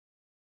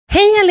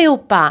Hej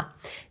allihopa!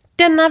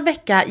 Denna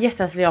vecka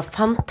gästas vi av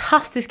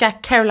fantastiska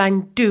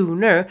Caroline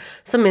Dooner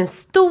som är en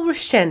stor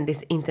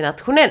kändis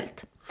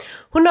internationellt.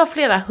 Hon har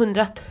flera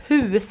 100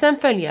 000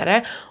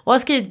 följare och har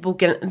skrivit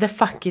boken The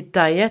Fuck It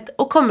Diet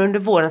och kommer under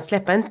våren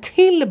släppa en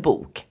till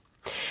bok.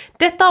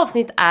 Detta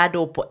avsnitt är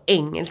då på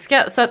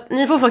engelska så att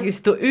ni får faktiskt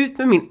stå ut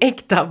med min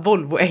äkta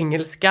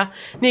Volvo-engelska.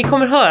 Ni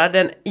kommer höra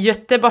den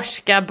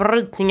göteborgska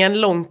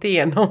brytningen långt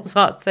igenom så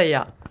att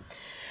säga.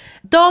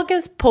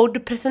 Dagens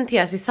podd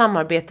presenteras i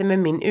samarbete med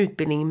min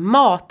utbildning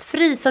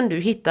Matfri som du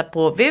hittar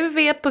på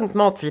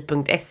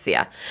www.matfri.se.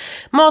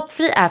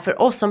 Matfri är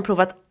för oss som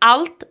provat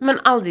allt men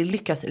aldrig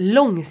lyckats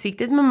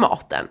långsiktigt med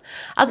maten.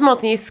 Att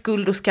maten ger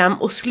skuld och skam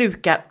och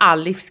slukar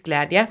all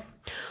livsglädje.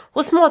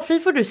 Hos Matfri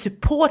får du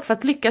support för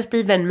att lyckas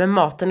bli vän med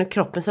maten och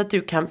kroppen så att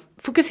du kan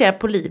fokusera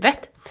på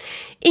livet.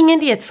 Ingen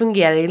diet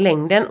fungerar i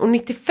längden och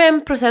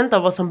 95%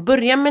 av oss som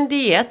börjar med en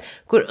diet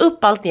går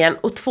upp allt igen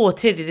och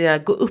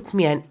 2/3 går upp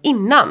mer än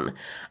innan.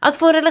 Att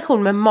få en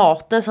relation med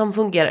maten som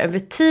fungerar över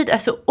tid är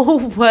så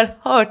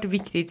oerhört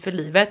viktigt för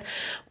livet.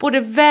 Både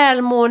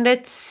välmående,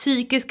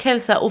 psykisk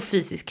hälsa och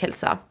fysisk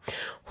hälsa.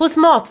 Hos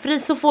Matfri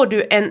så får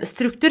du en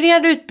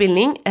strukturerad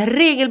utbildning,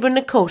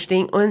 regelbunden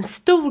coaching och en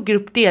stor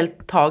grupp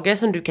deltagare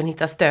som du kan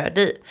hitta stöd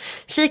i.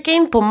 Kika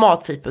in på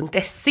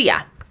matfri.se.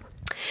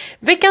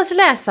 Veckans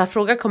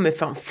läsarfråga kommer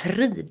från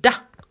Frida.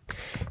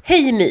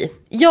 Hej Mi,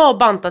 jag har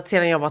bantat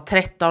sedan jag var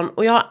 13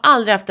 och jag har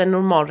aldrig haft en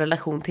normal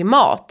relation till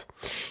mat.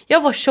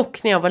 Jag var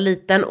tjock när jag var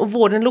liten och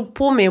vården låg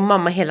på mig och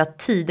mamma hela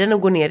tiden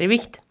och gå ner i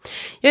vikt.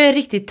 Jag är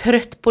riktigt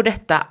trött på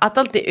detta, att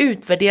alltid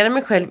utvärdera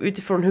mig själv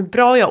utifrån hur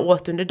bra jag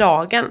åt under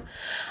dagen.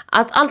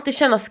 Att alltid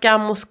känna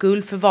skam och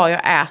skuld för vad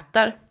jag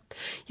äter.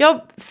 Jag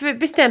har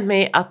bestämt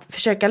mig att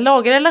försöka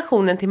laga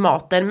relationen till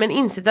maten men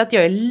insett att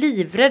jag är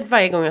livrädd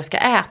varje gång jag ska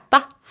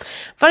äta.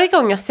 Varje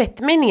gång jag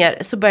sätter mig ner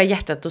så börjar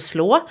hjärtat att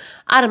slå,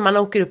 armarna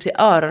åker upp till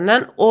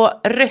öronen och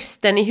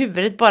rösten i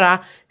huvudet bara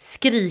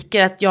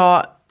skriker att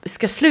jag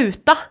ska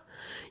sluta.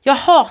 Jag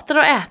hatar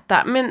att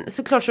äta men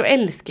såklart så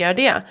älskar jag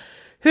det.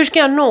 Hur ska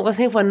jag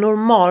någonsin få en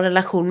normal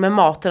relation med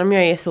maten om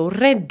jag är så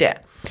rädd?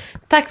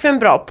 Tack för en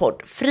bra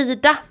podd,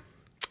 Frida.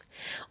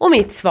 Och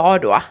mitt svar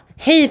då.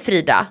 Hej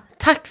Frida,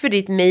 tack för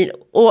ditt mejl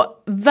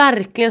och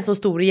verkligen så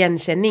stor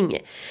igenkänning.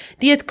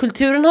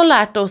 Dietkulturen har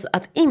lärt oss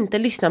att inte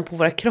lyssna på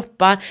våra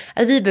kroppar,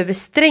 att vi behöver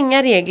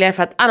stränga regler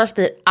för att annars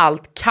blir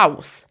allt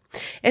kaos.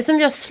 Eftersom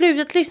vi har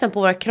slutat lyssna på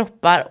våra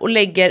kroppar och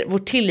lägger vår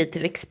tillit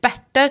till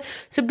experter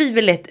så blir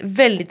vi lätt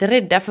väldigt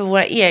rädda för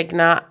våra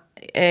egna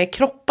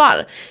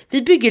kroppar.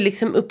 Vi bygger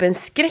liksom upp en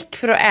skräck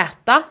för att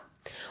äta.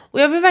 Och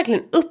jag vill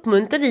verkligen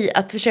uppmuntra dig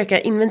att försöka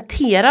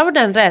inventera vad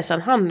den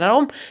rädslan handlar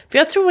om. För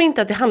jag tror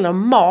inte att det handlar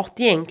om mat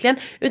egentligen,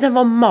 utan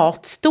vad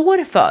mat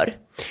står för.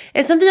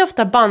 Eftersom vi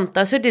ofta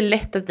bantar så är det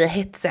lätt att vi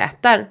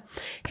hetsäter.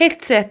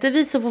 Hetsäter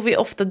vi så får vi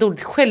ofta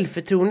dåligt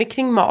självförtroende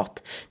kring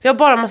mat. Vi har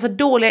bara en massa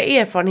dåliga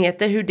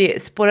erfarenheter hur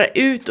det spårar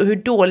ut och hur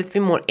dåligt vi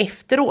mår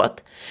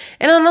efteråt.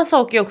 En annan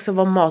sak är också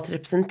vad mat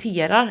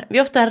representerar. Vi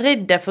är ofta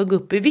rädda för att gå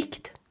upp i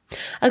vikt.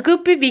 Att gå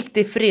upp i vikt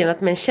är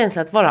förenat med en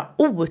känsla att vara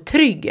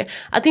otrygg,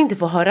 att inte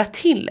få höra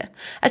till,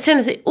 att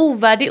känna sig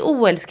ovärdig,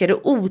 oälskad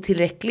och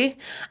otillräcklig.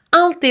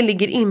 Allt det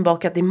ligger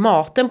inbakat i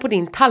maten på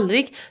din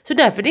tallrik, så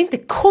därför är det inte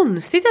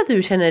konstigt att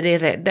du känner dig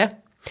rädd.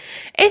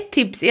 Ett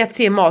tips är att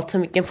se mat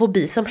som vilken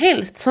fobi som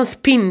helst, som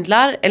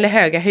spindlar eller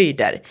höga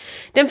höjder.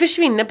 Den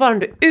försvinner bara om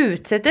du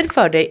utsätter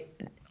för dig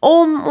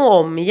om och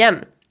om igen.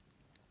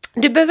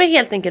 Du behöver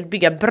helt enkelt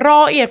bygga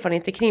bra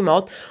erfarenheter kring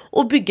mat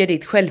och bygga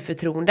ditt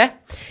självförtroende.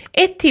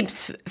 Ett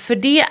tips för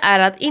det är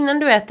att innan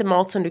du äter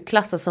mat som du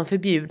klassar som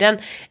förbjuden,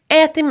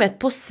 ät dig mätt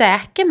på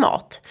säker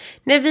mat.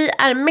 När vi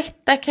är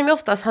mätta kan vi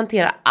oftast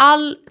hantera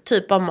all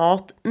typ av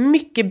mat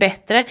mycket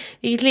bättre,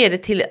 vilket leder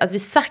till att vi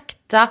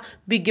sakta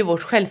bygger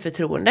vårt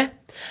självförtroende.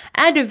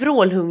 Är du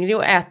vrålhungrig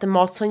och äter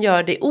mat som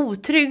gör dig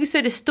otrygg så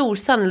är det stor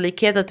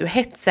sannolikhet att du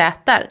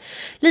hetsäter.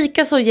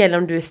 Likaså gäller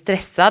om du är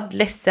stressad,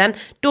 ledsen,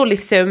 dålig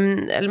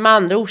sömn eller med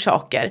andra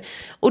orsaker.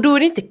 Och då är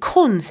det inte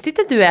konstigt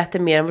att du äter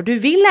mer än vad du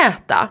vill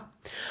äta.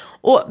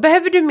 Och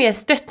behöver du mer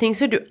stöttning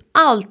så är du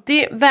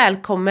alltid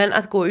välkommen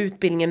att gå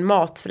utbildningen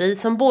Matfri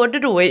som både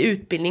då är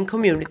utbildning,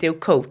 community och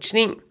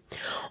coaching.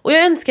 Och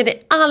jag önskar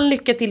dig all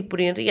lycka till på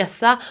din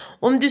resa.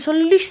 Och om du som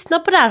lyssnar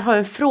på det här har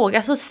en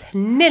fråga så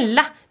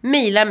snälla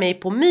mejla mig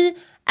på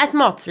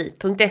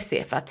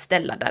my@matfri.se för att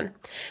ställa den.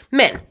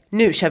 Men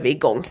nu kör vi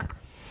igång.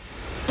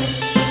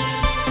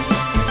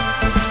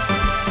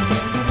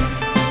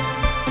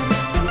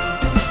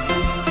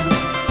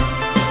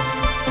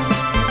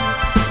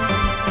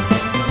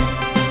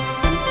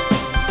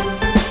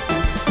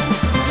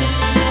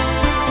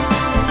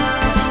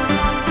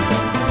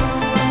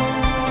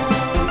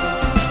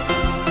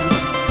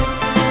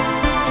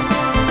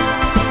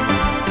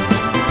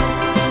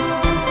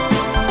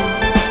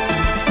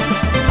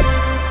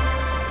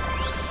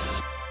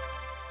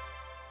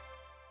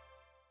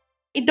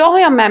 Idag har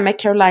jag med mig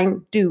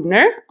Caroline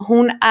Dooner.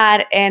 Hon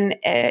är en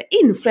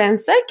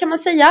influencer kan man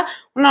säga.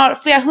 Hon har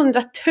flera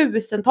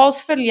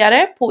hundratusentals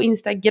följare på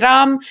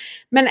Instagram.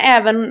 Men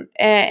även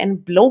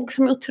en blogg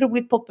som är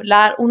otroligt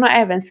populär. Hon har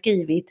även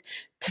skrivit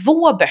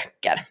 2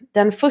 böcker.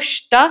 Den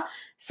första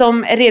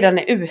som redan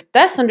är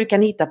ute, som du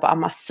kan hitta på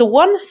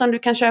Amazon, som du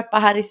kan köpa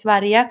här i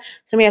Sverige,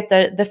 som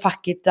heter The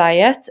Fuck It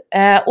Diet.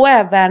 Och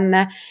även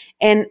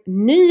en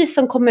ny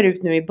som kommer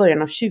ut nu i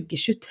början av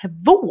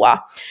 2022.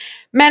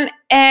 Men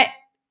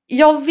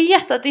jag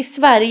vet att i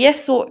Sverige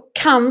så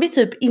kan vi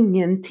typ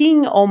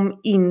ingenting om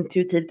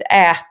intuitivt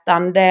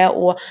ätande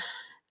och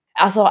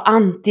alltså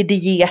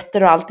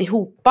antidieter och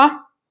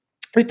alltihopa.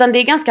 Utan det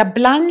är ganska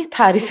blankt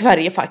här i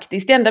Sverige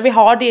faktiskt. Det enda vi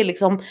har det är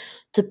liksom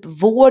typ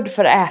vård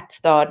för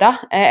ätstörda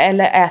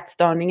eller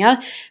ätstörningar.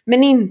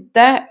 Men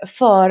inte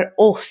för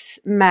oss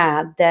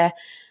med,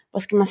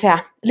 vad ska man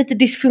säga, lite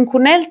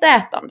dysfunktionellt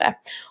ätande.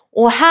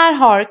 Och här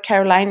har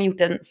Caroline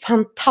gjort en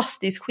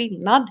fantastisk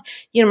skillnad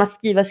genom att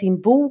skriva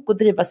sin bok och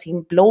driva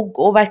sin blogg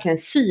och verkligen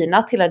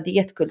syna hela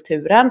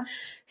dietkulturen.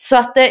 Så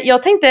att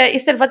jag tänkte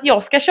istället för att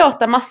jag ska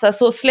tjata massa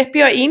så släpper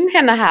jag in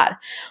henne här.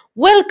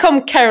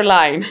 Welcome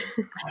Caroline!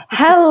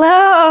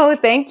 Hello!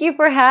 Thank you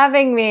for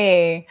having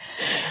me.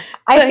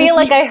 I feel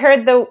like I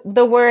heard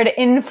the word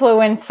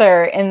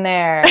influencer in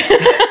there.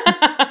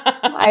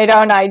 I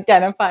don't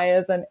identify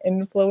as an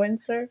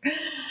influencer.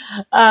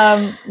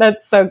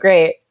 That's so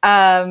great.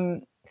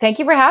 Thank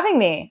you for having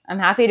me. I'm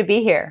happy to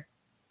be here.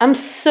 I'm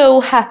so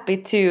happy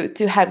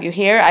to have you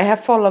here. I have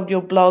followed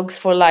your blogs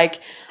for like,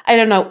 I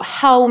don't know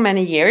how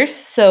many years.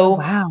 So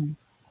wow.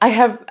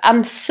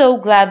 I'm so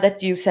glad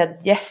that you said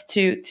yes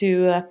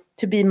to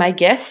be my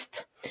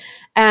guest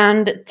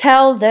and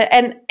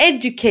and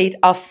educate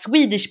us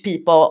Swedish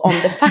people on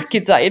the Fuck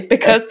It diet,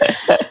 because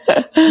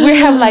we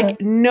have like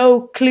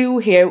no clue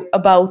here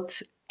about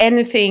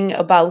anything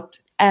about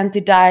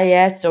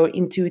anti-diets or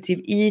intuitive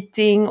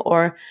eating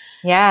or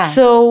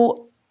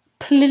so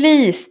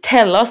please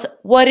tell us,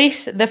 what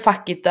is the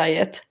Fuck It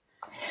diet?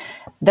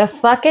 The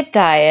Fuck It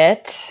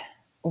diet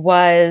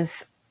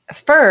was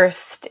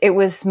first, it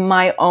was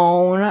my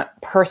own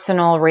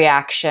personal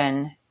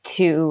reaction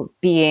to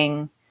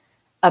being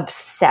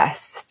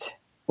obsessed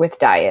with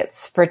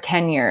diets for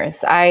 10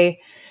 years.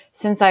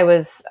 Since I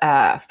was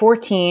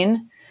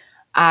 14,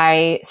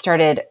 I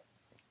started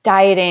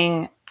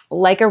dieting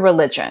like a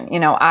religion. You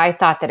know, I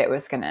thought that it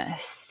was going to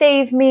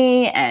save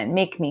me and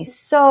make me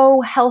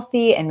so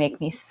healthy and make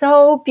me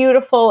so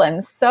beautiful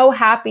and so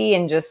happy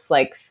and just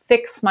like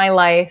fix my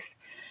life.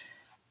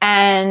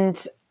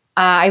 And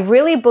I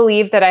really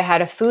believed that I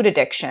had a food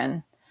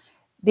addiction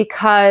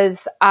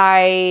because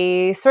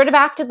I sort of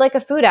acted like a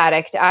food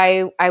addict.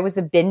 I was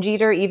a binge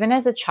eater. Even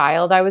as a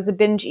child, I was a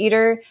binge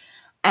eater.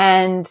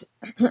 And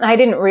I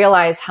didn't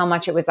realize how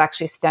much it was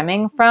actually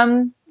stemming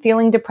from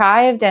feeling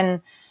deprived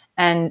and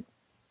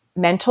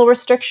mental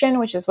restriction,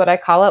 which is what I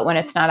call it when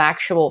it's not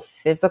actual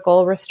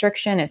physical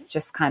restriction. It's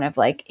just kind of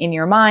like in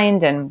your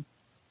mind and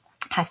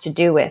has to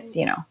do with,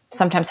 you know,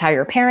 sometimes how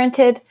you're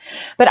parented.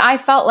 But I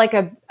felt like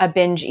a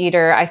binge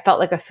eater. I felt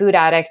like a food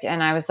addict.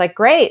 And I was like,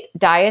 great,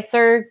 diets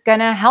are going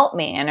to help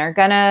me and are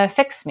going to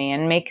fix me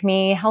and make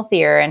me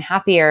healthier and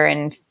happier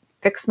and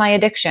fix my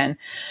addiction.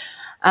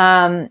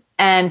 And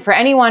for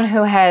anyone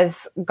who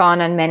has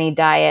gone on many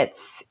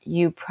diets,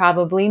 you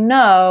probably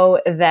know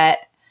that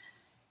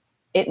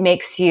it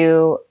makes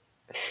you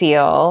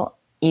feel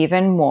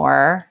even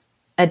more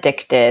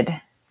addicted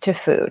to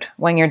food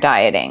when you're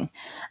dieting.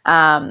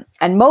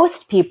 And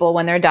most people,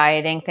 when they're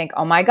dieting, think,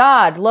 oh my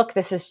God, look,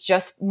 this is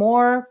just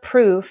more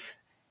proof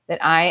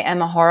that I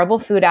am a horrible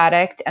food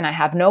addict and I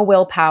have no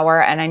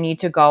willpower and I need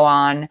to go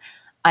on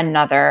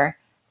another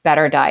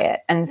better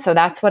diet. And so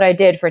that's what I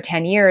did for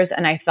 10 years.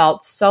 And I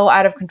felt so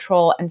out of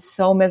control and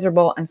so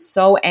miserable and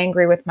so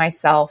angry with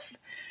myself.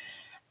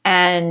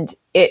 And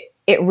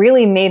it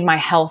really made my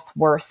health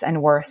worse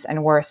and worse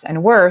and worse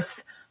and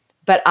worse.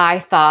 But I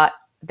thought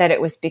that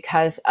it was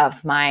because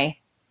of my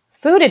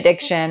food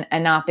addiction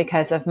and not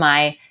because of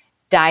my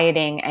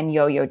dieting and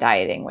yo-yo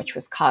dieting, which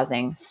was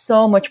causing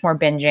so much more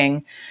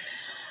binging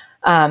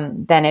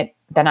than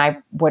I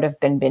would have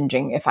been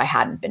binging if I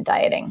hadn't been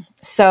dieting.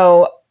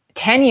 So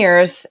 10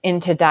 years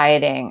into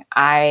dieting,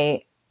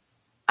 I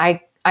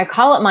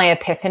call it my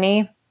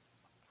epiphany.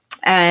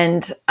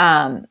 And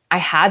I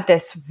had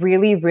this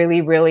really,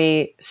 really,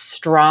 really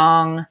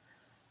strong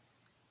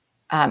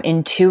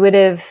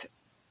intuitive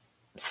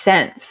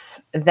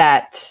sense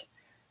that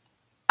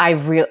I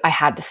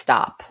had to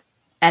stop,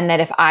 and that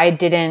if I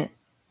didn't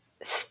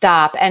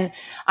stop, and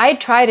I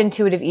had tried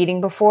intuitive eating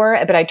before,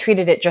 but I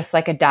treated it just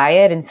like a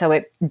diet, and so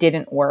it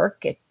didn't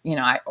work.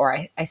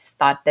 I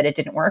thought that it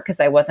didn't work because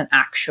I wasn't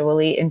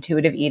actually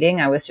intuitive eating.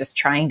 I was just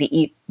trying to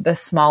eat the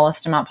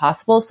smallest amount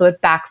possible, so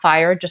it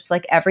backfired just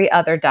like every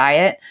other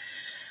diet.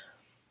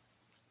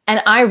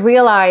 And I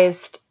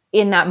realized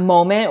in that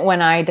moment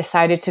when I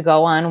decided to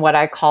go on what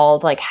I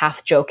called, like,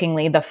 half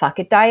jokingly, the Fuck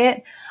It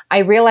diet, I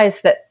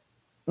realized that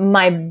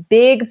my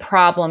big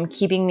problem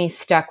keeping me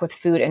stuck with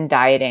food and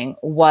dieting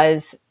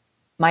was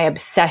my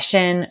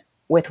obsession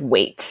with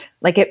weight.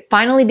 Like it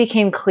finally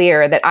became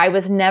clear that I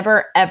was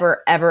never,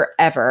 ever, ever,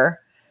 ever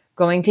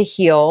going to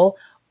heal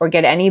or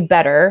get any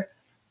better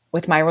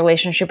with my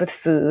relationship with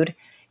food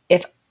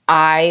if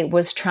I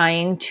was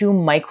trying to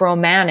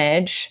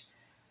micromanage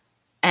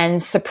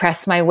and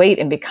suppress my weight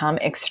and become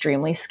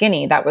extremely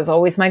skinny. That was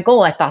always my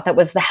goal. I thought that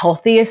was the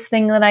healthiest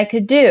thing that I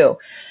could do.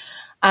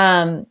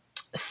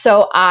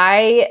 So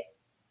I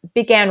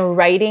began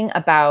writing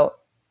about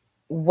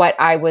what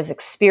I was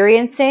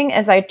experiencing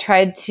as I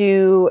tried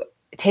to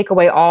take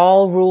away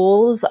all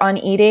rules on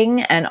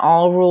eating and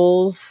all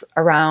rules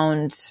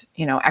around,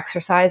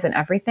 exercise and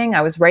everything.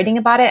 I was writing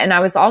about it. And I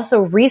was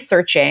also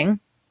researching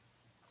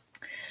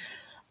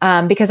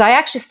because I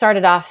actually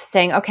started off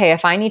saying, okay,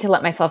 if I need to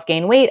let myself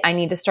gain weight, I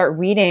need to start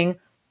reading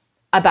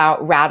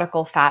about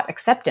radical fat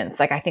acceptance.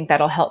 Like, I think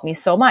that'll help me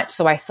so much.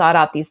 So I sought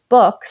out these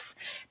books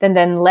that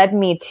then led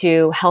me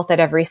to Health at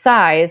Every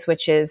Size,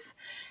 which is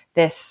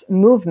this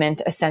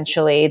movement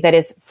essentially that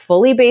is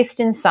fully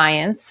based in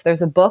science.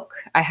 There's a book,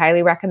 I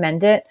highly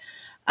recommend it,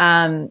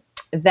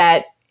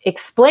 that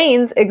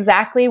explains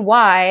exactly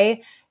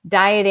why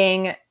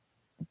dieting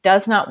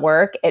does not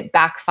work. It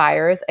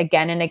backfires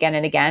again and again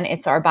and again.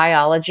 It's our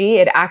biology.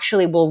 It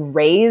actually will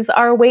raise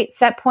our weight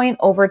set point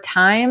over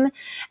time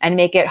and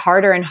make it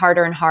harder and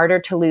harder and harder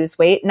to lose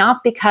weight,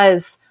 not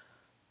because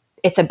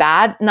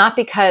not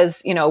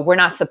because, we're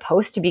not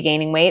supposed to be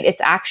gaining weight.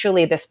 It's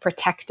actually this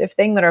protective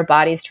thing that our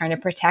body's trying to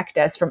protect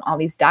us from all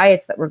these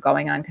diets that we're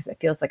going on because it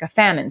feels like a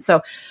famine.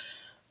 So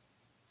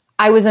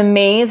I was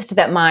amazed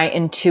that my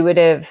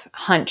intuitive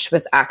hunch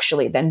was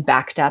actually then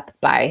backed up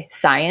by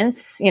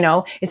science.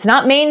 It's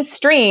not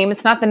mainstream.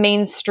 It's not the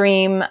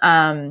mainstream,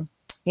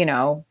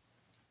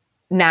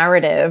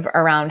 narrative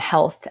around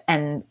health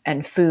and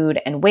food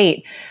and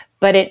weight,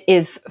 but it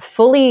is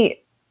fully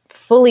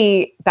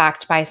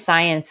backed by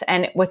science.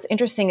 And what's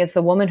interesting is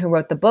the woman who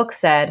wrote the book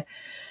said,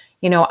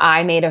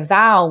 I made a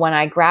vow when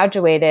I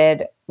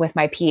graduated with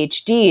my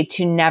PhD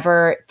to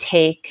never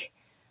take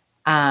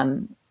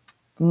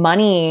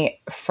money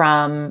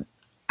from,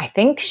 I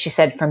think she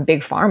said from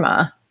Big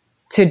Pharma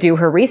to do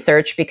her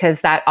research,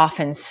 because that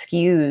often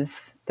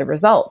skews the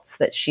results,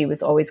 that she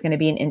was always going to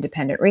be an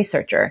independent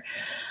researcher.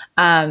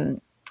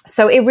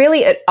 So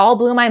it all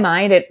blew my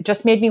mind. It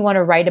just made me want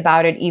to write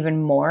about it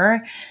even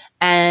more.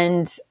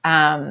 And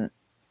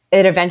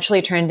it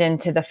eventually turned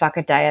into the Fuck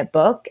It Diet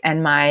book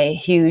and my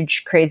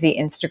huge, crazy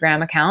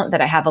Instagram account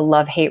that I have a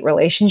love-hate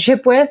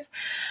relationship with.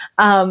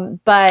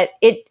 But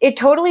it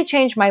totally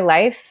changed my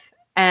life,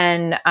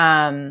 and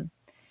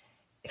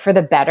for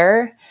the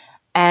better.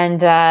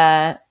 And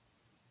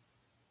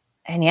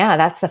yeah,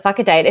 that's the Fuck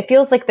It Diet. It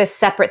feels like this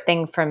separate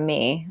thing from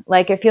me.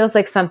 Like, it feels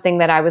like something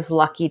that I was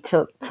lucky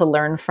to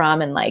learn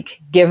from and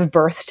like give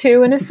birth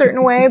to in a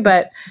certain way,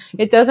 but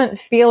it doesn't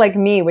feel like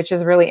me, which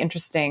is really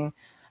interesting.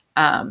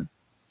 But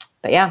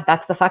yeah,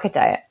 that's the Fuck It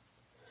Diet.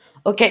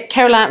 Okay,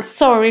 Caroline,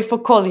 sorry for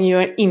calling you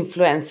an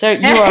influencer.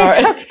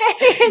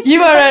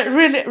 You are a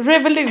really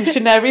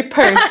revolutionary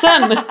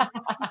person.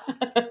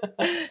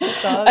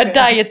 A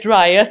diet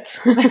riot.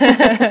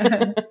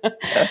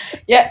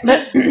 Yeah,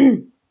 but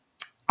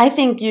I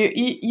think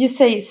you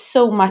say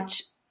so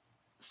much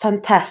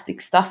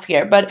fantastic stuff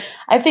here, but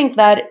I think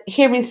that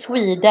here in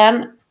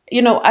Sweden,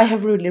 I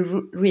have really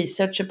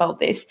researched about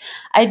this.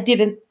 I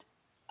didn't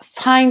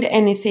find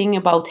anything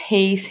about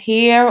HAES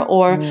here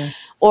or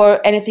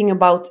anything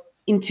about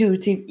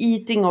intuitive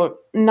eating or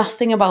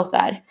nothing about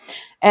that.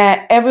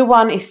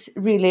 Everyone is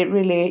really,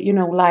 really,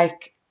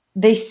 like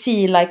they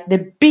see like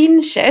the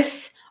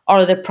binges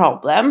are the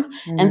problem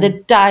and the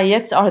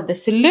diets are the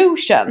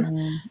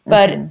solution.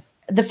 But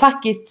the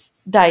Fuck It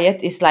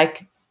Diet is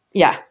like,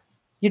 yeah,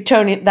 you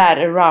turn that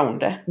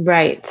around.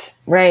 Right.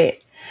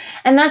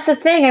 And that's the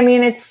thing. I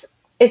mean, it's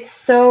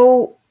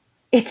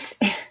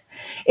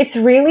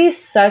really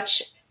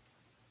such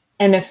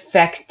an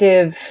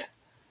effective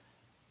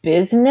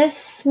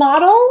business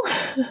model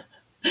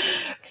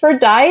for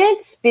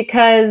diets,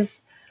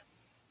 because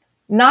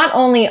not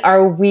only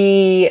are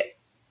we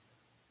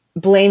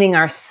blaming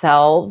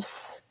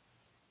ourselves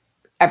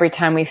every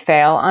time we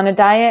fail on a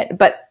diet,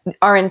 but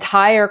our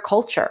entire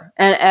culture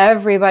and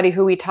everybody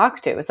who we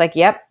talk to is like,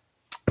 yep,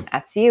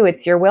 that's you.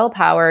 It's your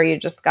willpower. You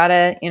just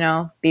gotta,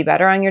 be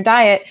better on your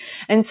diet.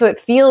 And so it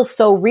feels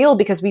so real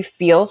because we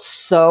feel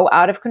so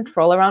out of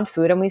control around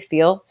food and we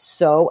feel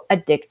so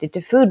addicted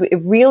to food.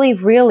 It really,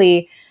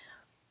 really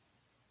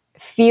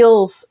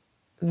feels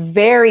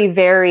very,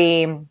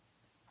 very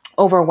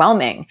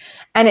overwhelming.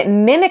 And it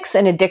mimics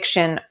an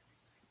addiction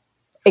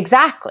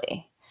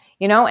exactly,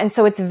 and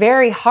so it's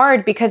very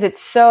hard because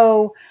it's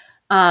so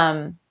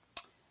unusual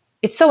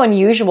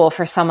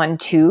for someone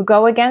to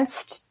go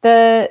against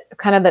the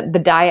kind of the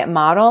diet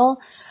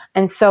model.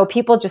 And so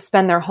people just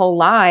spend their whole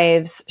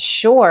lives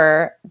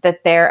sure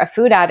that they're a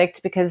food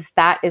addict because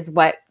that is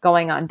what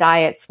going on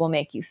diets will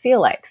make you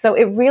feel like. So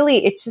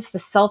it's just the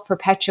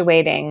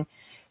self-perpetuating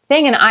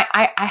thing. And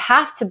I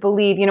have to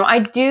believe, I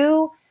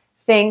do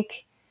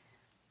think,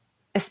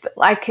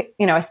 like,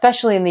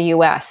 especially in the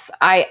US,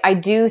 I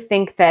do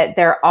think that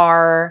there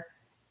are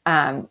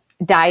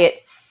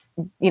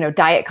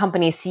diet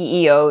company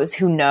CEOs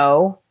who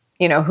know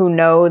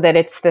that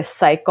it's this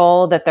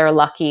cycle, that they're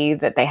lucky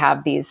that they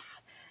have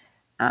these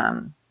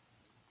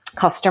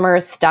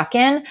customers stuck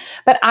in.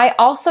 But I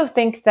also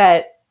think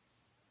that,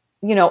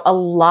 a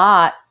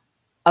lot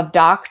of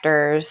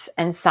doctors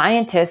and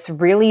scientists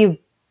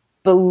really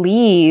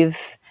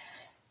believe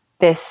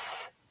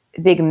this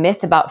big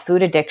myth about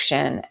food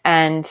addiction.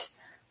 And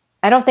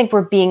I don't think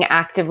we're being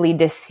actively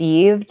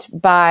deceived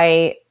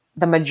by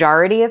the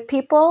majority of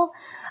people.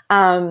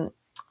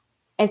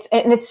 It's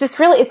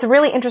a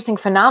really interesting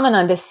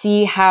phenomenon to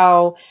see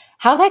how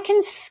that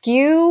can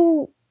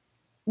skew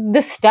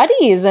the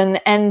studies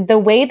and the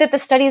way that the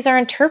studies are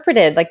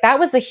interpreted. Like, that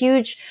was a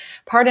huge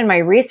part in my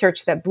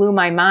research that blew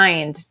my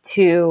mind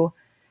to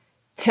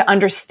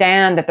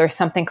understand that there's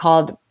something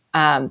called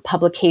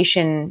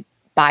publication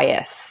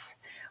bias,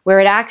 where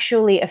it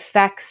actually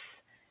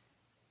affects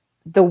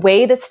the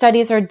way that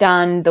studies are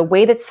done, the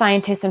way that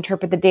scientists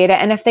interpret the data.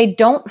 And if they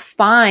don't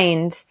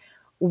find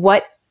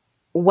what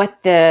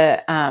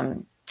they're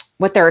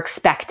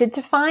expected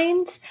to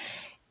find,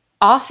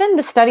 often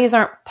the studies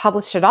aren't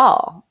published at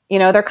all.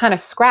 They're kind of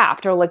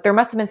scrapped, or like there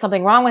must have been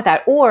something wrong with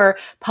that, or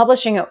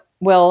publishing it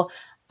will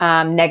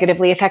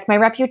negatively affect my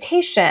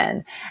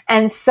reputation.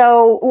 And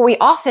so we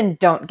often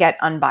don't get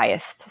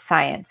unbiased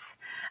science.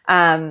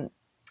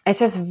 It's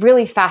just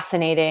really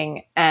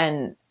fascinating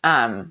and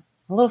a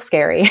little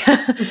scary.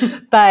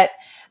 But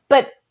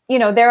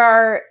there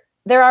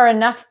are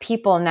enough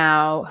people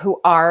now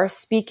who are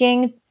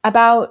speaking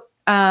about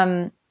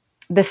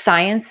the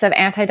science of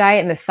anti-diet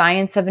and the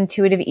science of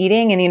intuitive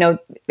eating. And,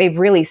 they've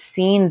really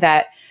seen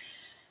that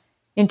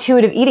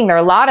intuitive eating, there are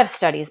a lot of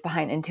studies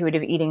behind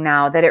intuitive eating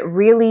now, that it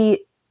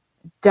really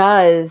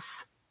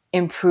does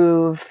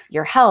improve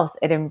your health.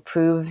 It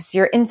improves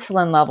your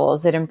insulin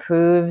levels. It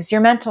improves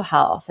your mental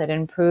health. It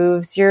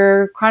improves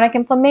your chronic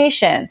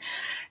inflammation.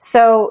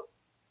 So,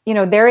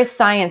 there is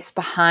science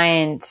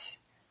behind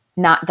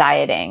not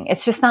dieting.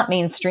 It's just not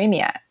mainstream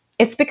yet.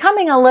 It's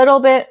becoming a little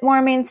bit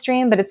more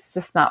mainstream, but it's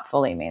just not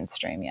fully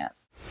mainstream yet.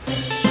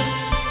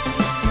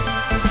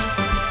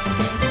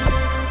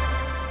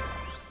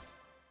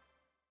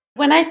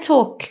 When I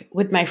talk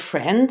with my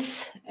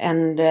friends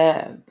and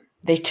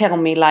they tell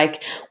me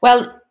like,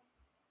 well,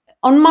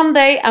 on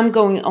Monday, I'm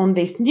going on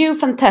this new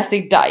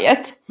fantastic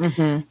diet.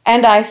 Mm-hmm.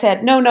 And I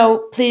said, no,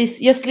 please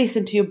just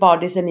listen to your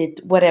bodies and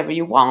eat whatever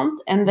you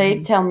want. And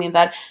they tell me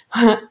that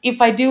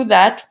if I do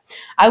that,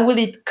 I will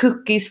eat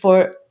cookies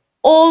for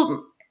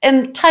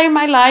entire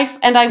my life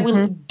and I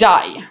will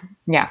die.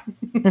 Yeah.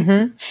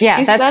 Mm-hmm. Yeah.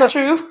 Is that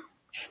true?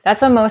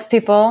 That's what most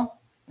people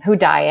who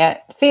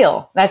diet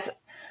feel. That's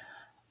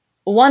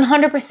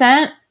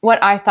 100%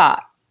 what I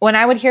thought. When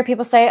I would hear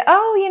people say,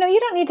 oh, you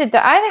don't need to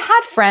diet. I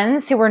had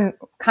friends who were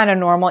kind of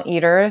normal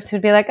eaters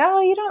who'd be like, oh,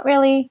 you don't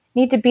really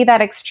need to be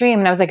that extreme.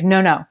 And I was like,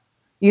 no,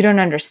 you don't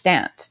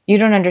understand. You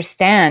don't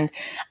understand.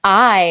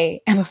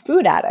 I am a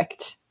food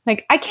addict.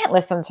 Like, I can't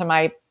listen to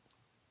my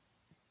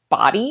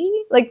body.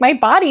 Like, my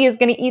body is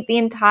going to eat the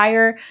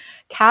entire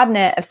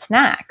cabinet of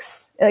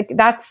snacks. Like,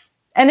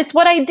 and it's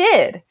what I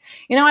did.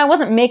 I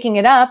wasn't making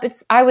it up.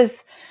 I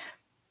was,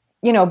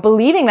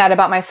 believing that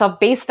about myself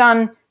based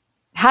on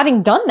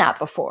having done that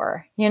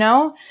before,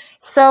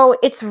 So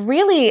it's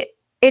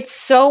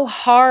so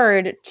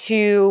hard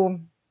to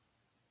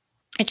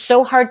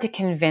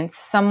convince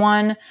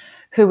someone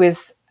who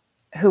is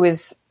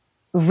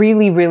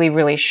really, really,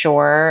 really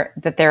sure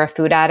that they're a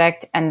food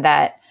addict and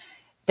that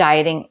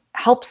dieting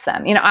helps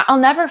them. I'll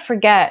never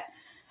forget,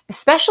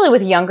 especially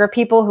with younger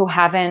people who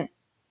haven't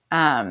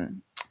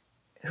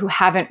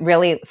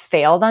really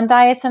failed on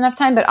diets enough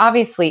time, but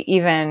obviously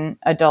even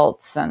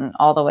adults and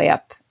all the way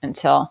up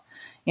until,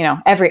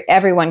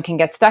 everyone can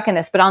get stuck in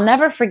this. But I'll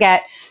never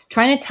forget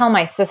trying to tell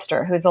my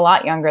sister, who's a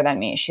lot younger than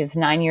me. She's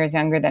 9 years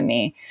younger than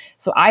me.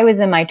 So I was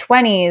in my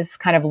 20s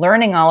kind of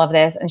learning all of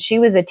this, and she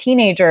was a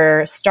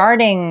teenager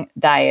starting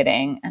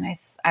dieting. And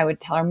I would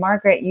tell her,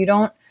 Margaret,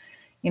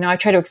 I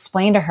try to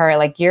explain to her,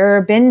 like,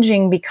 you're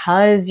binging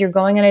because you're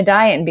going on a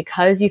diet and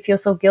because you feel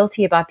so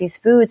guilty about these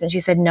foods. And she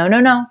said,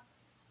 no,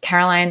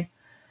 Caroline,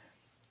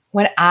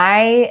 when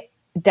I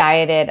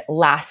dieted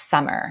last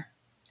summer,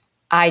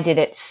 I did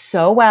it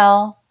so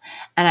well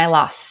and I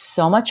lost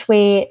so much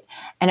weight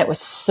and it was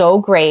so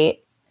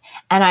great.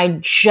 And I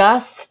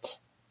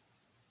just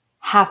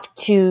have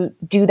to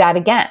do that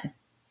again.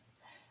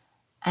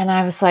 And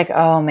I was like,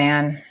 oh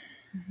man,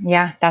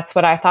 yeah, that's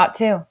what I thought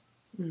too.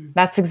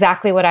 That's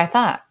exactly what I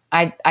thought.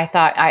 I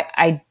thought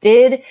I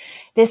did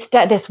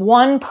this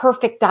one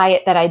perfect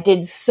diet that I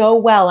did so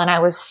well. And I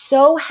was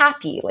so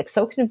happy, like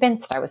so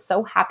convinced. I was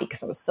so happy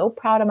because I was so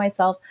proud of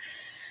myself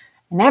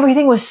and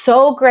everything was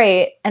so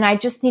great. And I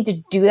just need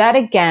to do that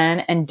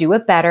again and do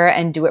it better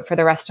and do it for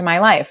the rest of my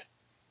life.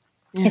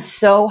 Yeah. It's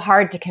so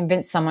hard to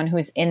convince someone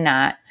who's in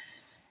that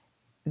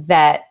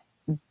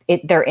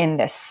they're in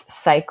this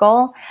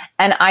cycle.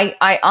 And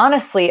I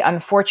honestly,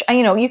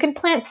 unfortunately, you can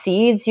plant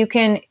seeds, you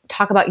can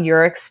talk about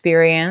your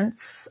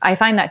experience. I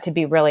find that to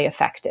be really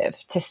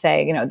effective to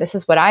say, this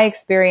is what I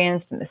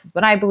experienced and this is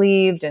what I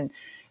believed and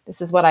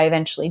this is what I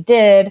eventually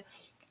did.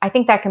 I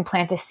think that can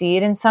plant a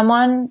seed in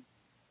someone,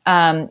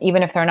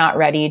 even if they're not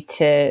ready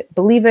to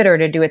believe it or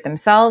to do it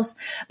themselves.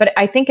 But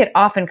I think it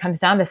often comes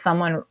down to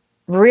someone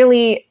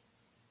really,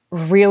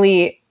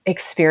 really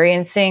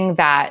experiencing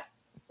that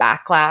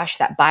backlash,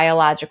 that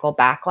biological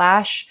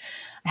backlash.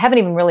 I haven't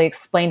even really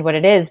explained what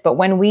it is, but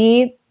when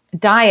we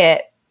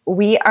diet,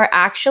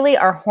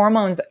 our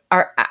hormones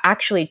are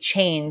actually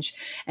change,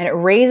 and it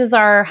raises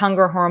our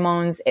hunger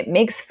hormones. It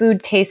makes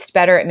food taste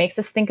better. It makes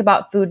us think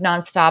about food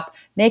nonstop,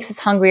 makes us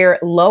hungrier,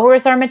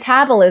 lowers our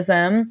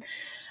metabolism,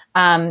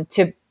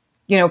 to,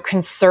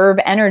 conserve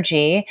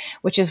energy,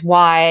 which is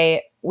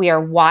why we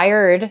are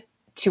wired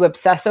to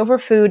obsess over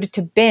food,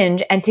 to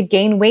binge, and to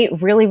gain weight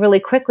really, really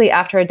quickly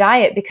after a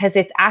diet, because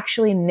it's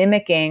actually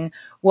mimicking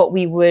what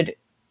we would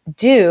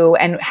do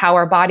and how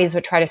our bodies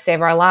would try to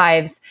save our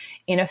lives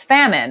in a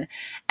famine.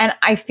 And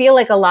I feel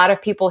like a lot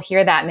of people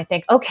hear that and they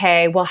think,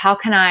 okay, well, how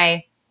can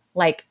I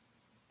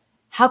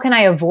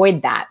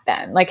avoid that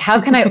then? Like, how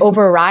can I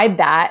override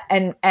that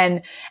and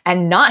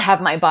not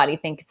have my body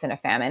think it's in a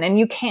famine? And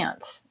you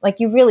can't. Like,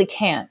 you really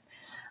can't.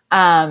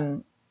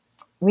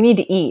 We need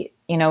to eat.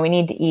 We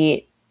need to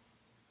eat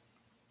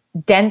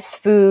dense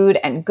food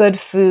and good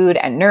food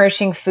and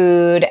nourishing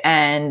food.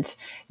 And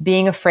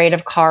being afraid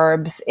of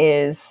carbs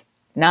is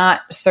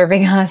not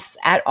serving us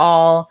at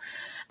all.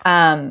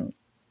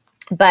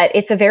 But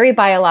it's a very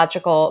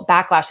biological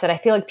backlash that I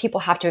feel like people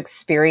have to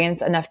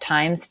experience enough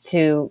times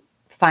to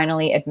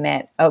finally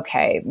admit,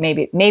 okay,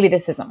 maybe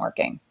this isn't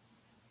working.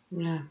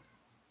 Yeah.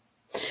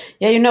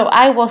 Yeah,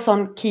 I was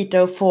on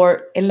keto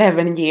for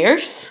 11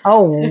 years.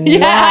 Oh, wow.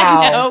 Yeah,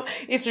 I know.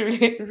 It's a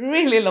really,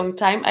 really long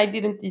time. I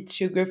didn't eat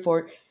sugar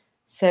for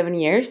 7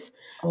 years.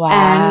 Wow.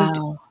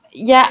 And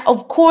yeah,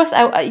 of course,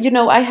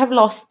 I have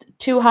lost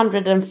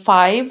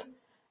 205,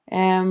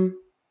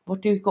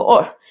 what do you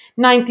call,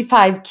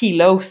 95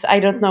 kilos. I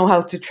don't know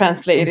how to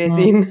translate it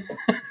in.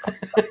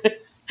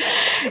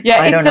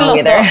 Yeah, it's a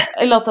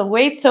lot of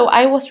weight. So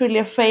I was really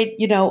afraid,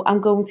 I'm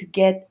going to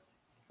get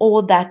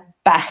all that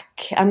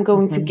back. I'm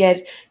going to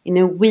get in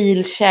a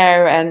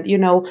wheelchair, and,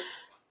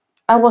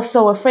 I was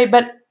so afraid.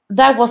 But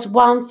that was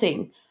one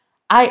thing.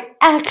 I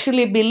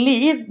actually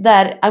believe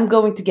that I'm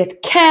going to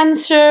get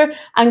cancer.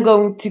 I'm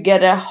going to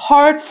get a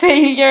heart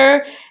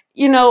failure,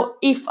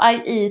 if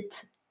I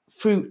eat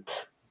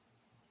fruit.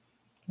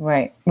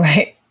 Right.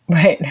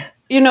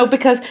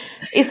 Because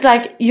it's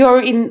like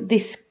you're in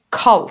this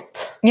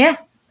cult. Yeah.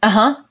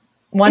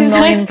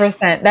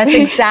 1,000,000%. That's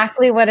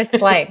exactly what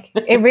it's like.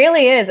 It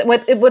really is.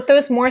 With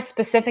those more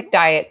specific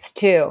diets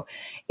too,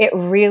 it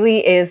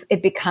really is.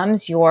 It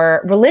becomes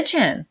your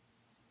religion.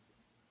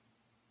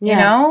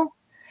 Yeah.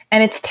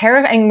 And it's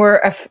terrifying.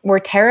 We're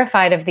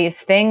terrified of these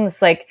things.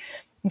 Like,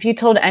 if you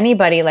told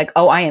anybody, like,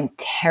 oh, I am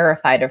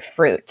terrified of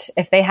fruit,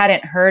 if they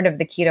hadn't heard of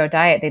the keto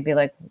diet, they'd be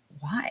like,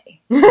 why?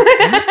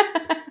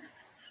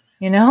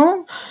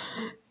 Yeah.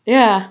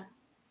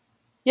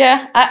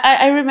 Yeah,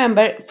 I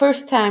remember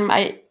first time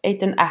I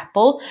ate an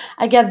apple,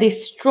 I got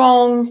these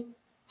strong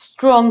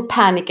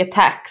panic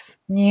attacks.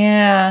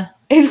 Yeah.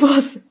 It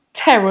was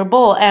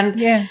terrible.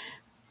 And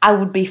I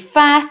would be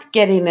fat,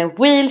 get in a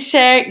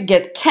wheelchair,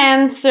 get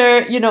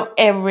cancer,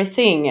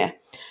 everything.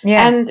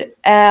 Yeah. And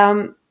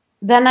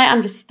then I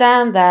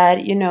understand that,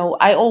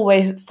 I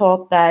always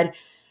thought that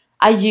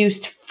I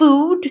used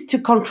food to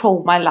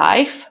control my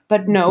life,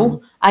 but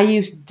no, I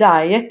used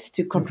diet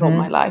to control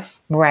my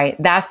life. Right.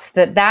 That's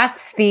the,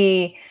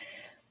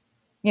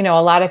 a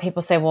lot of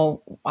people say,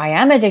 well, I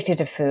am addicted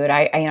to food.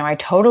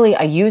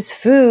 I use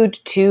food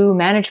to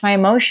manage my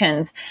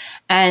emotions.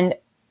 And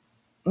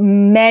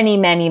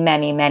most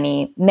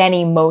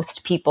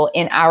people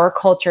in our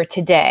culture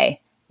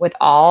today, with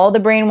all the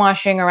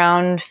brainwashing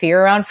around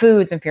fear around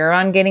foods and fear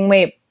around gaining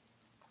weight,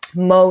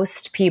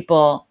 most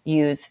people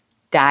use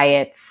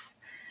diets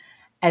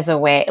as a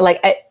way,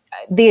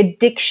 the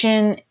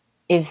addiction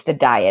is the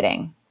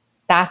dieting.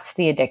 That's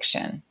the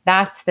addiction.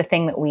 That's the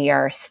thing that we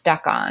are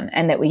stuck on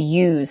and that we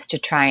use to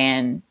try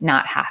and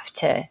not have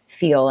to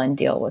feel and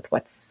deal with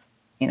what's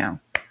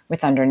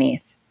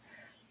underneath.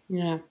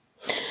 Yeah.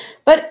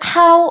 But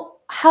how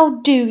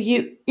do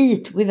you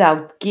eat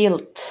without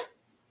guilt?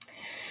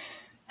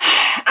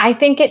 I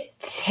think it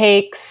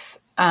takes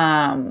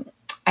a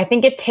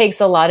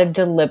lot of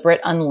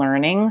deliberate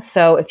unlearning.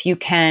 So if you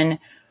can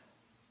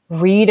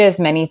read as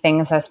many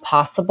things as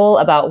possible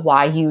about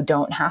why you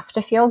don't have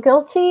to feel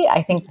guilty,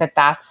 I think that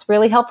that's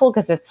really helpful,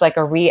 because it's like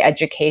a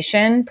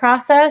re-education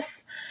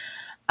process,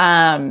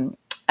 an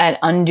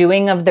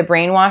undoing of the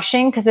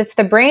brainwashing, because it's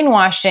the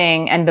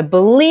brainwashing and the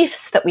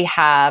beliefs that we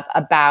have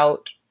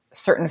about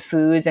certain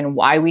foods and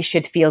why we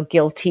should feel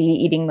guilty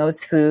eating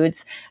those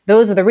foods.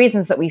 Those are the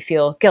reasons that we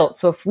feel guilt.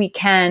 So if we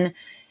can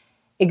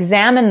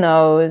examine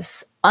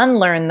those,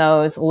 unlearn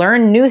those,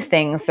 learn new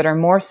things that are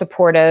more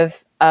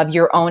supportive of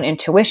your own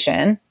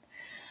intuition,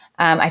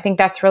 I think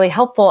that's really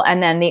helpful.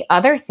 And then the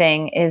other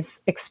thing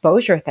is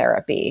exposure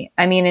therapy.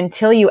 I mean,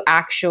 until you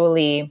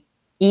actually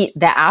eat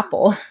the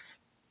apple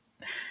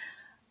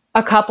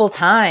a couple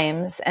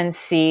times and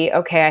see,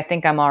 okay, I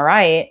think I'm all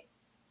right,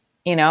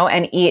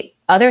 and eat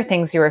other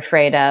things you're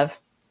afraid of,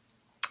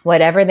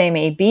 whatever they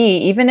may be,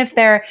 even if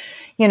they're,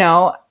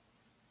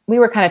 we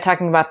were kind of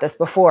talking about this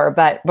before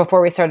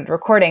we started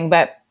recording,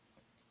 but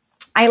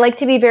I like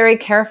to be very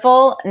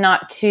careful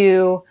not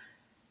to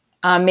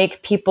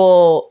make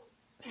people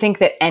think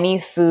that any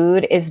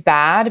food is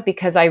bad,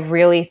 because I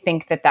really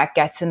think that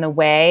gets in the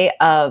way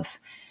of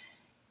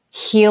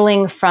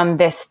healing from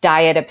this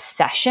diet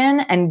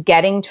obsession and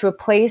getting to a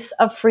place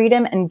of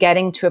freedom and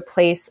getting to a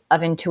place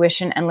of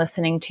intuition and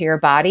listening to your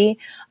body.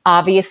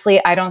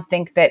 Obviously, I don't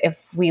think that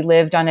if we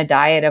lived on a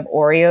diet of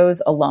Oreos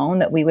alone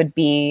that we would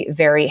be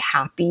very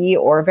happy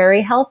or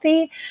very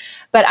healthy.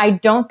 But I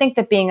don't think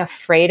that being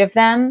afraid of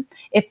them,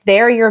 if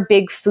they're your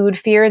big food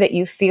fear that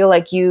you feel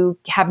like you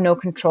have no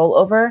control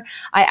over,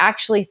 I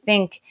actually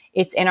think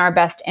it's in our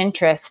best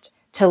interest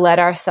to let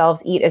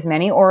ourselves eat as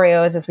many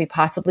Oreos as we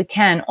possibly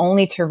can,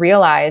 only to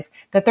realize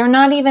that they're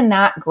not even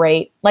that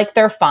great. Like,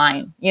 they're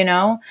fine,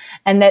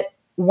 and that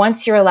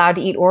once you're allowed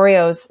to eat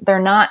Oreos,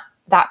 they're not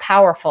that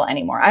powerful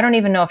anymore. I don't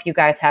even know if you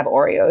guys have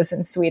Oreos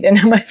in Sweden.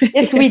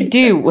 Yes, we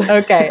do.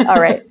 Okay.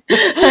 All right.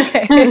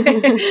 Okay.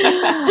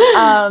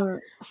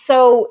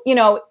 So,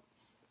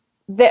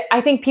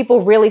 I think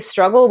people really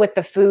struggle with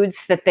the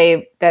foods that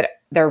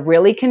they're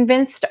really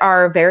convinced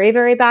are very,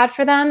 very bad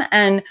for them.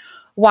 And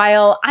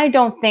while I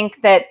don't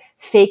think that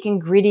fake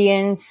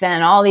ingredients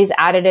and all these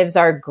additives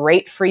are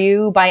great for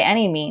you by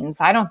any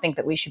means, I don't think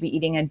that we should be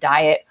eating a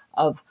diet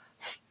of,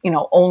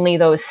 only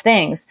those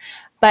things.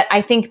 But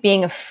I think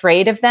being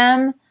afraid of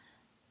them,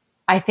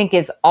 I think,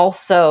 is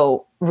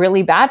also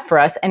really bad for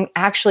us and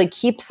actually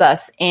keeps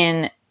us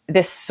in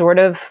this sort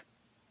of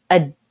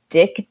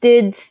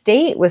addicted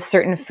state with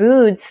certain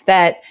foods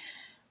that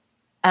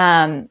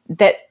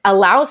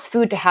allows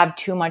food to have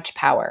too much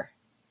power.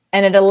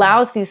 And it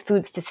allows these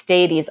foods to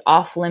stay these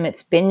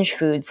off-limits binge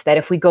foods that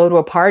if we go to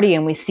a party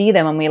and we see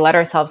them and we let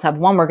ourselves have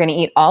one, we're going to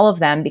eat all of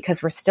them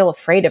because we're still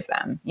afraid of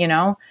them,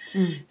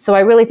 So I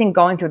really think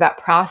going through that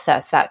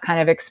process, that kind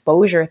of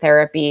exposure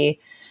therapy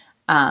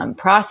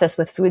process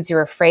with foods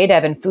you're afraid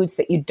of and foods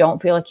that you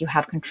don't feel like you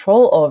have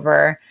control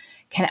over,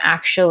 can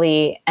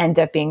actually end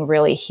up being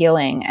really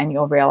healing. And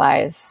you'll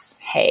realize,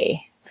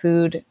 hey,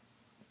 food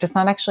does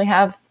not actually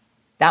have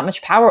that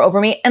much power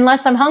over me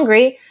unless I'm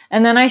hungry,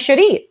 and then I should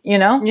eat,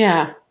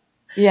 Yeah,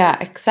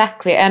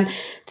 exactly. And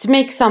to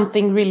make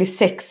something really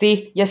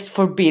sexy, just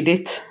forbid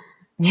it.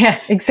 Yeah,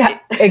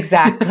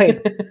 exactly.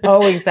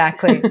 Oh,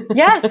 exactly.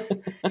 Yes.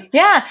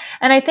 Yeah.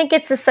 And I think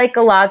it's a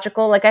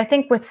psychological, I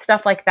think with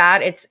stuff like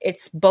that,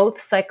 it's both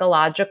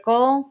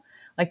psychological,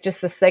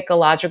 just the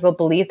psychological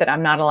belief that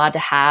I'm not allowed to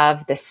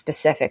have this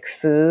specific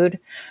food,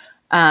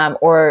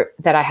 or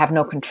that I have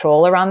no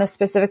control around this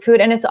specific food.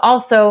 And it's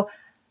also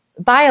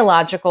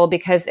biological,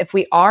 because if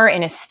we are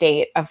in a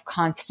state of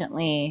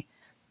constantly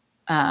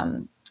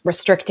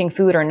restricting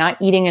food or not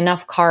eating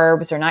enough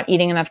carbs or not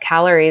eating enough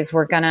calories,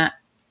 we're going to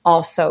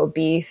also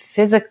be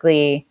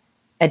physically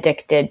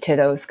addicted to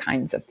those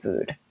kinds of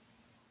food.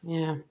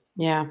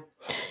 Yeah.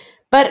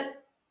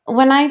 But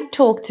when I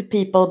talk to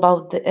people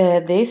about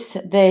this,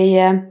 they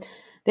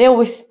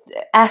always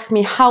ask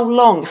me, how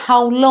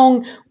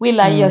long will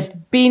I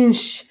just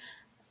binge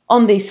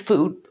on this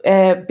food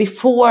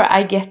before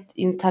I get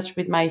in touch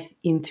with my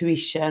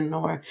intuition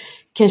or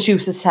can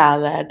choose a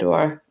salad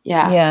or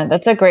Yeah,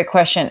 that's a great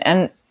question.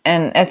 And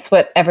it's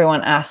what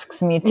everyone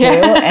asks me too.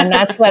 And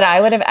that's what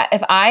I would have,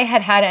 if I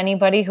had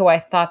anybody who I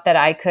thought that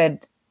I could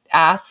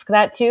ask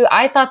that to.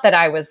 I thought that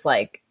I was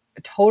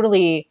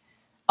totally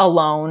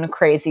alone,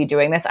 crazy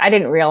doing this. I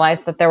didn't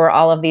realize that there were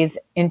all of these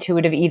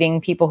intuitive eating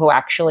people who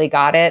actually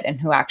got it and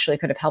who actually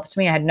could have helped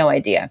me. I had no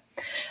idea.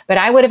 But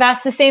I would have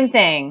asked the same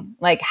thing.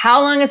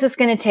 How long is this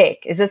going to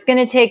take? Is this going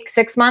to take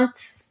 6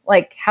 months?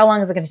 How long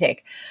is it going to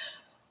take?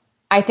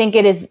 I think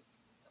it is.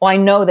 Well, I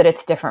know that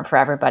it's different for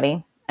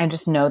everybody. I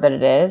just know that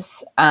it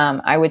is.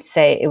 I would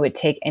say it would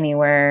take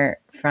anywhere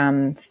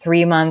from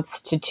 3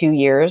 months to 2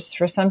 years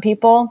for some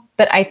people.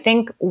 But I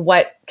think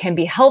what can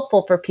be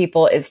helpful for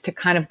people is to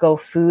kind of go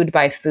food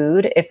by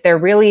food. If they're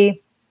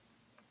really,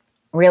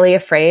 really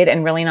afraid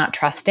and really not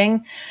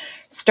trusting,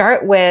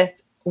 start with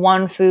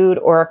one food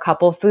or a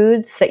couple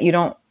foods that you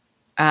don't,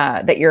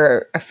 that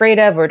you're afraid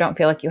of or don't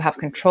feel like you have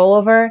control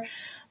over,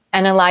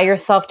 and allow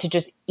yourself to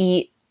just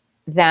eat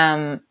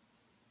them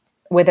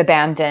with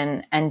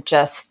abandon and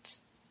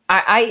just,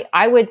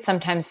 I would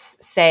sometimes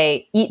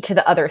say eat to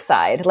the other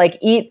side,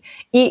 eat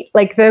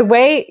the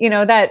way,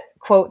 that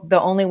quote, the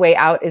only way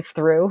out is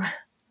through.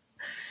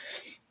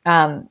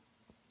 The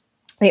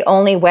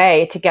only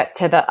way to get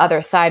to the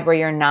other side where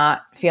you're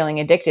not feeling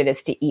addicted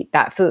is to eat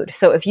that food.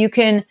 So if you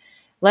can,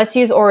 let's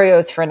use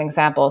Oreos for an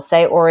example.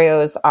 Say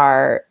Oreos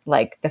are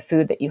the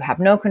food that you have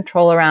no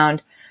control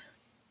around.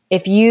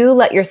 If you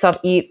let yourself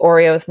eat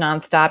Oreos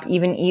nonstop,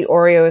 even eat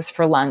Oreos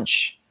for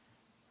lunch,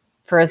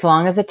 for as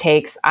long as it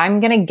takes, I'm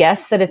going to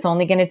guess that it's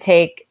only going to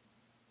take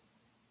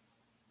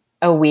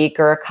a week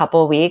or a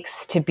couple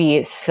weeks to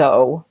be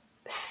so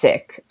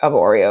sick of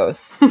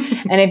Oreos.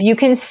 And if you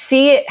can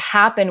see it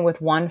happen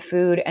with one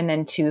food and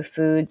then two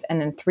foods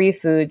and then three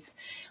foods,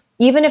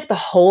 even if the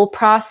whole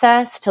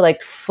process to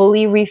like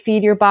fully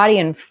refeed your body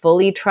and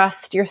fully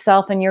trust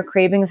yourself and your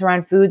cravings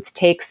around foods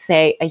takes,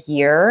 say, a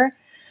year,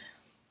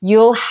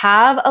 you'll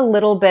have a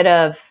little bit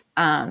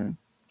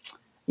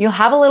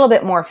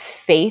more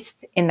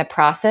faith in the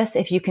process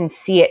if you can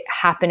see it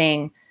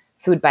happening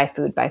food by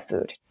food by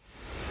food.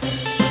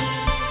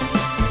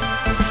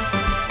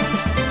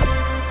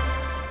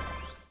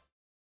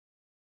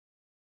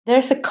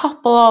 There's a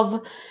couple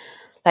of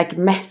like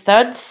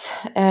methods,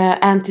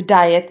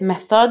 anti-diet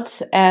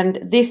methods,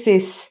 and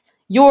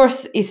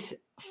yours is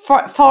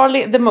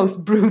farly the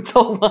most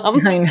brutal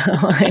one. I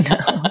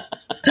know.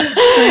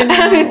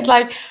 And it's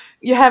like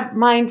you have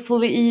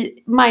mindfully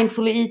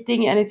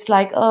eating, and it's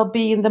like, oh,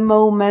 be in the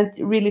moment,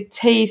 really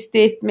taste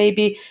it.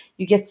 Maybe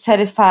you get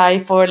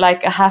satisfied for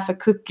like a half a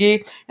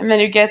cookie, and then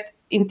you get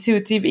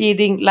intuitive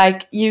eating,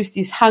 like use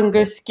this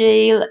hunger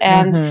scale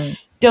and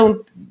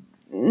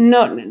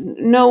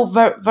no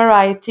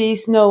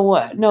varieties,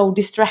 no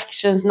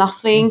distractions,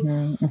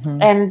 nothing,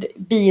 and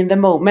be in the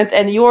moment.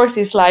 And yours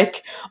is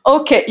like,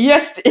 okay,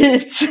 just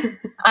eat.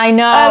 I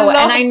know,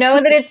 and I know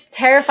that it's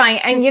terrifying.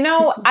 And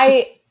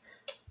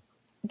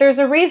there's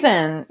a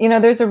reason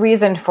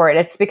for it.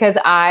 It's because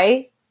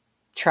I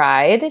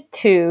tried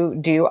to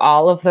do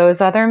all of those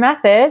other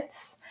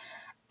methods,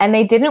 and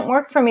they didn't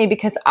work for me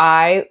because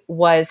I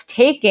was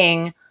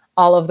taking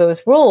all of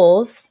those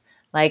rules,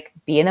 like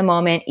be in the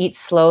moment, eat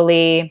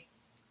slowly,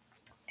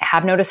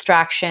 have no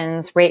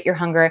distractions, rate your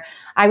hunger.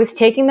 I was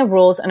taking the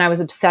rules and I was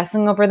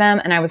obsessing over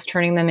them, and I was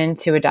turning them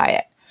into a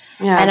diet.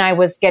 Yeah. And I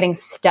was getting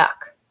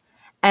stuck,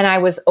 and I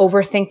was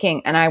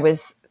overthinking, and I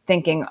was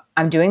thinking,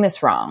 I'm doing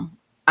this wrong.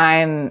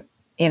 I'm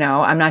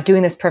not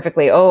doing this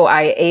perfectly. Oh,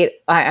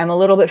 I'm a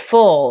little bit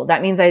full.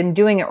 That means I'm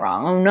doing it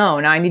wrong. Oh no,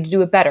 now I need to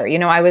do it better.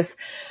 I was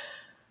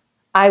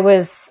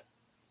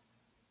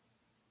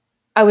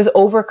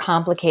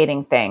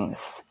overcomplicating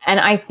things. And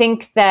I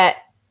think that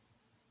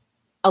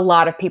a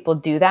lot of people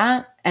do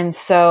that. And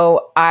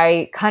so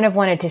I kind of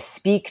wanted to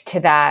speak to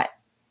that.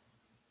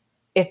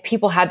 If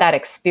people had that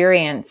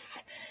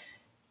experience,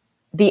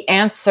 the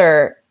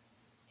answer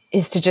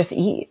is to just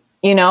eat,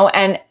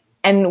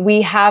 and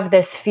we have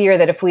this fear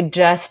that if we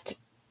just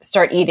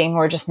start eating,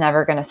 we're just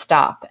never going to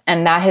stop.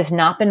 And that has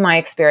not been my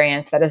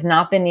experience. That has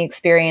not been the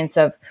experience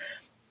of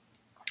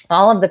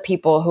all of the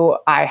people who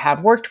I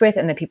have worked with,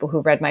 and the people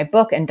who read my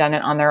book and done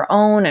it on their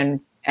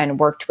own, and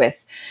worked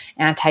with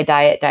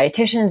anti-diet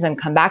dietitians and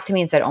come back to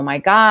me and said, oh my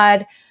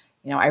God,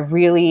 I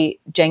really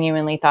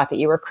genuinely thought that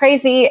you were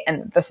crazy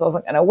and this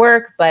wasn't going to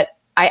work. But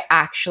I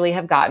actually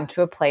have gotten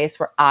to a place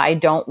where I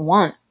don't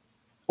want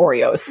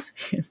Oreos,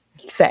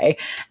 say,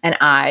 and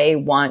I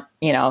want,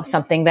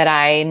 something that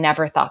I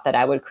never thought that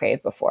I would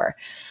crave before.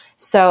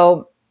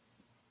 So,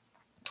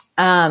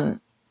 I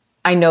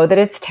know that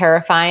it's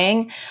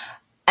terrifying.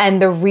 And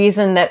the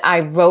reason that I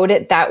wrote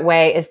it that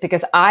way is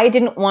because I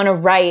didn't want to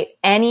write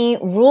any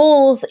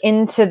rules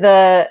into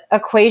the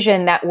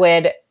equation that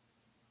would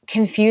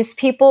confuse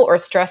people or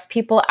stress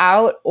people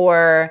out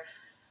or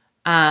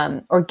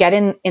get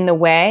in the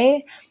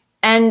way.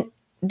 And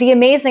the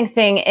amazing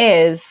thing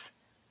is,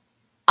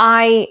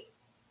 I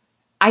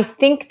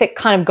think that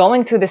kind of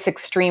going through this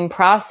extreme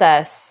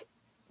process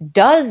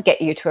does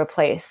get you to a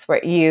place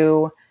where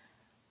you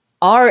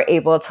are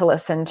able to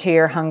listen to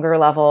your hunger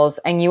levels,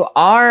 and you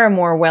are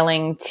more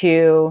willing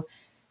to,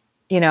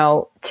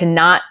 to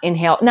not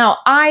inhale. Now,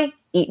 I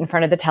eat in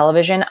front of the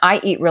television.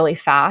 I eat really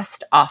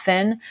fast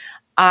often.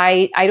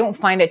 I don't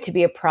find it to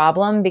be a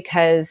problem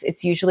because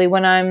it's usually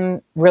when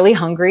I'm really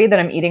hungry that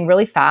I'm eating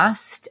really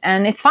fast,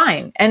 and it's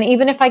fine. And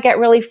even if I get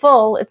really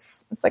full,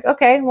 it's like,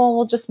 okay, well,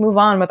 we'll just move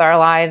on with our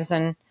lives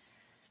and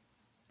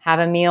have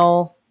a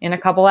meal in a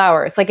couple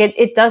hours. Like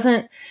it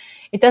doesn't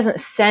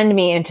send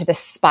me into the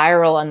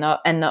spiral and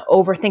the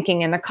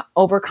overthinking and the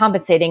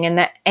overcompensating and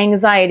the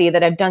anxiety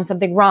that I've done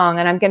something wrong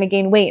and I'm going to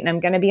gain weight and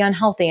I'm going to be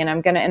unhealthy and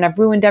I've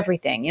ruined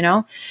everything.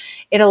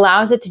 It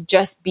allows it to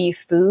just be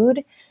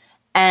food.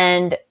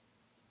 And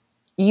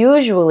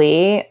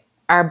usually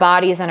our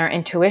bodies and our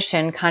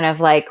intuition kind of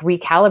like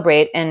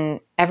recalibrate and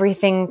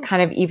everything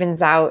kind of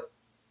evens out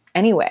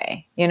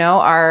anyway.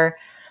 Our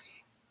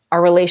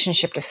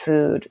relationship to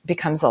food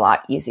becomes a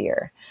lot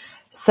easier.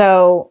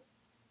 So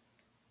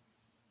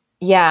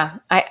yeah,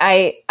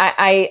 I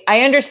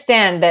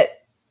understand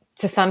that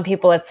to some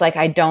people it's like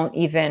I don't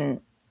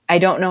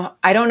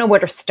know where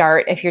to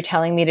start if you're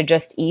telling me to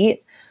just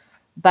eat.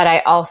 But I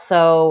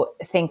also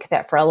think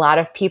that for a lot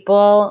of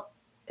people,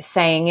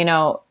 saying,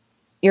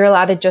 you're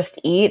allowed to just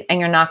eat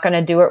and you're not going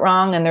to do it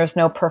wrong and there's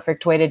no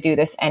perfect way to do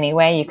this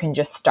anyway, you can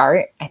just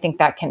start. I think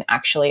that can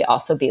actually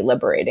also be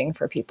liberating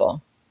for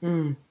people.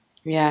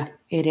 Yeah,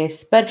 it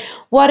is. But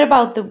what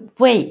about the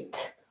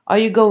weight? Are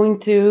you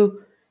going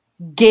to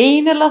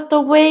gain a lot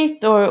of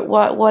weight, or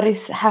what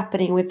is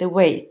happening with the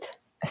weight?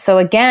 So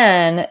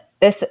again,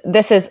 this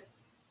is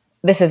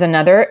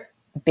another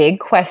big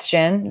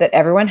question that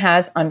everyone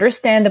has,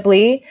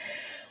 understandably,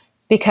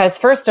 because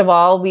first of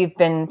all, we've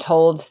been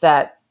told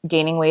that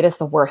gaining weight is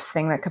the worst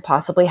thing that could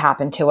possibly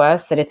happen to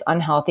us, that it's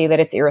unhealthy, that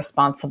it's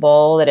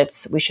irresponsible,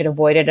 that we should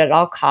avoid it at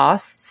all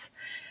costs.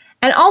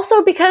 And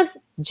also because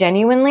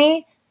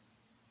genuinely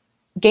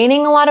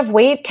gaining a lot of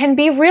weight can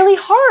be really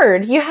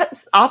hard. You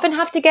often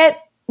have to get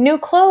new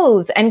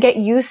clothes and get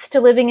used to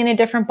living in a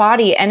different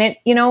body. And it,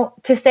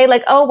 to say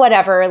like, oh,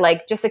 whatever,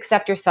 like just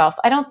accept yourself.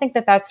 I don't think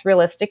that that's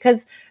realistic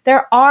because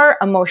there are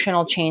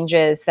emotional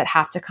changes that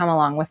have to come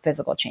along with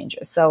physical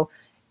changes. So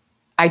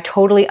I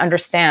totally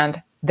understand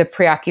the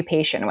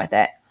preoccupation with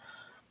it.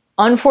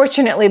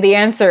 Unfortunately, the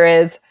answer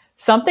is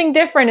something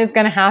different is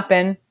going to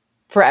happen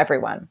for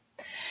everyone.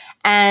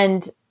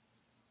 And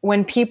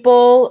when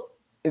people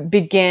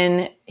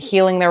begin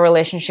healing their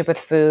relationship with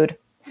food,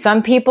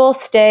 some people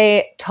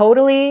stay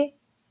totally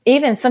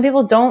even. Some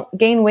people don't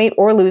gain weight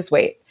or lose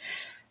weight.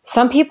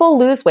 Some people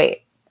lose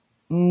weight.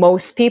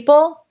 Most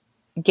people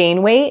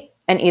gain weight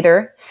and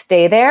either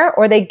stay there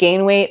or they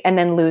gain weight and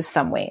then lose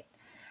some weight.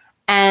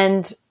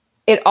 And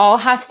it all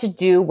has to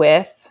do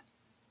with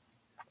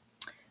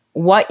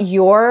what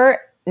your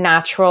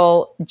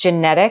natural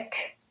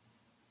genetic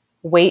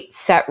weight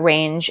set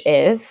range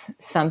is.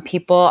 Some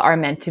people are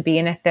meant to be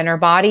in a thinner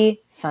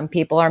body. Some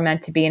people are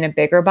meant to be in a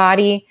bigger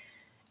body.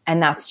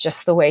 And that's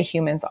just the way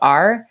humans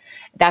are.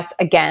 That's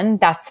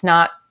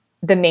not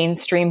the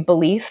mainstream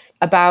belief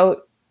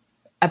about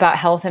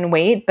health and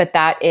weight, but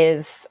that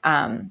is,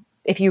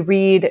 if you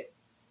read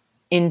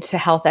Into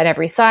Health at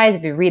Every Size,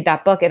 if you read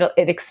that book, it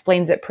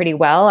explains it pretty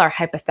well. Our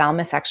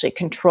hypothalamus actually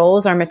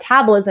controls our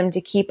metabolism to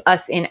keep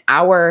us in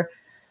our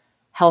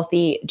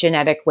healthy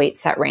genetic weight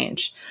set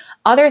range.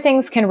 Other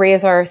things can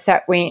raise our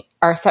set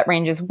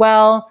range as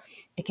well.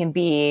 It can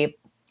be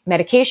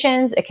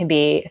medications, it can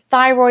be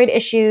thyroid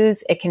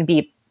issues, it can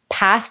be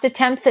past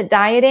attempts at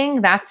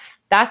dieting. That's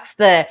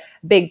the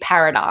big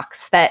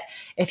paradox, that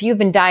if you've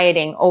been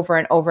dieting over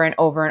and over and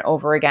over and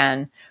over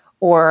again,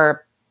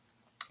 or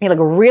you're like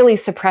really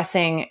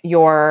suppressing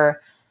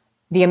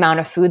the amount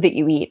of food that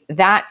you eat,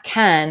 that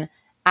can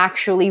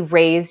actually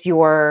raise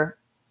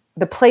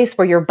the place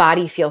where your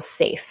body feels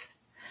safe.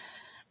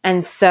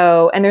 And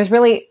there's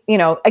really,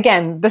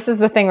 again, this is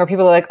the thing where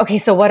people are like, okay,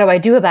 so what do I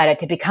do about it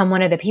to become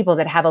one of the people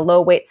that have a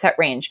low weight set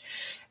range?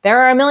 There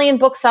are a million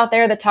books out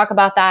there that talk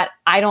about that.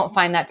 I don't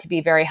find that to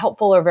be very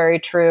helpful or very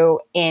true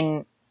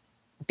in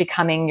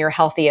becoming your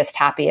healthiest,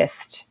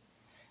 happiest,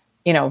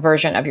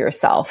 version of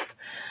yourself.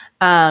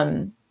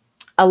 A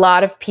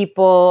lot of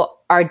people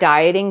are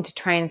dieting to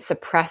try and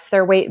suppress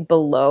their weight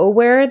below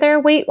where their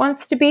weight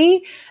wants to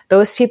be.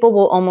 Those people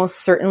will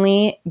almost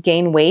certainly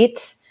gain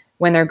weight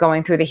when they're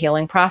going through the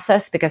healing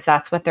process because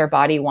that's what their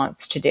body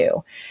wants to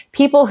do.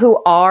 People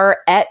who are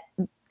at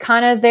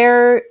kind of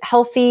their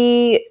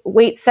healthy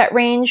weight set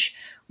range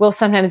will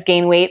sometimes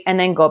gain weight and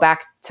then go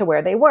back to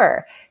where they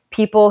were.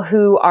 People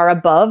who are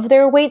above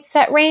their weight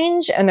set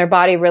range and their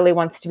body really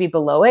wants to be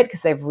below it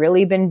because they've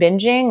really been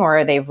binging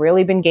or they've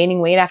really been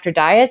gaining weight after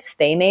diets,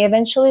 they may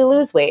eventually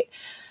lose weight.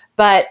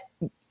 But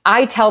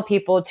I tell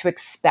people to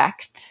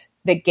expect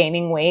that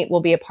gaining weight will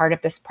be a part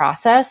of this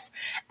process.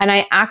 And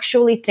I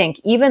actually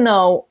think, even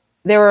though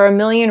there are a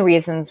million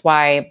reasons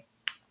why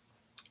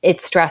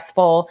it's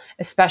stressful,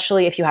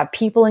 especially if you have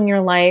people in your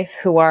life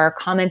who are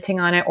commenting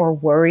on it or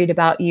worried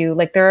about you.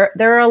 Like there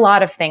are a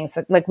lot of things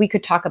like we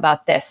could talk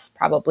about this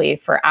probably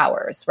for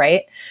hours,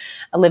 right?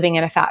 Living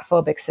in a fat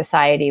phobic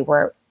society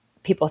where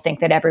people think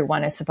that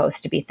everyone is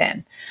supposed to be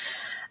thin.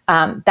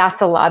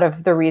 That's a lot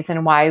of the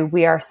reason why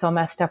we are so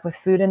messed up with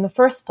food in the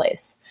first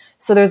place.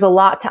 So there's a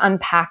lot to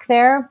unpack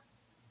there.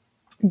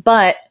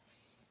 But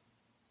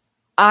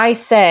I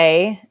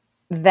say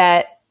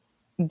that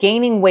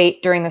gaining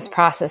weight during this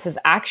process is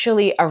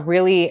actually a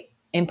really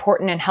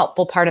important and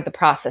helpful part of the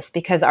process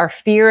because our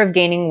fear of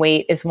gaining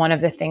weight is one of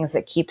the things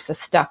that keeps us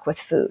stuck with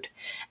food.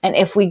 And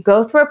if we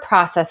go through a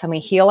process and we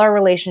heal our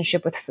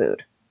relationship with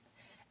food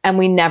and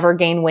we never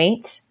gain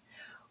weight,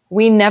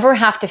 we never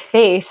have to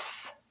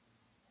face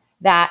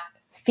that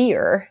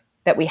fear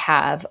that we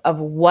have of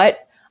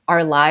what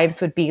our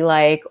lives would be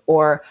like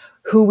or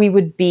who we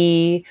would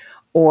be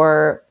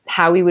or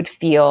how we would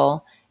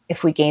feel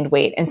if we gained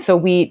weight. And so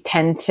we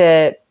tend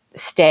to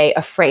stay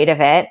afraid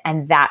of it,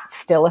 and that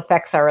still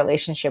affects our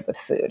relationship with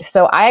food.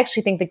 So I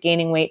actually think that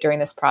gaining weight during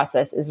this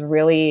process is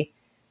really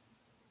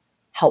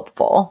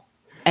helpful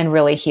and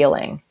really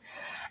healing.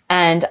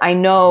 And I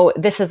know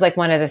this is like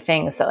one of the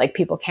things that like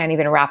people can't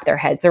even wrap their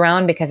heads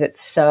around because it's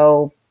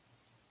so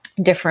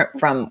different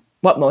from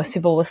what most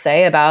people will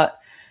say about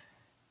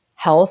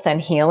health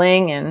and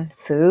healing and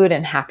food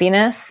and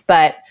happiness.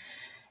 But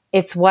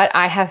it's what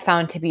I have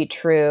found to be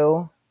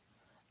true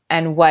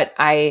and what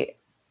I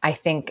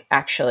think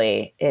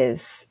actually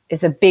is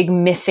a big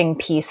missing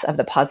piece of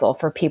the puzzle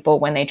for people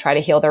when they try to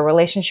heal their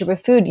relationship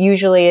with food.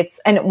 Usually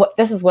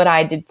this is what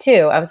I did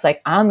too. I was like,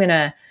 I'm going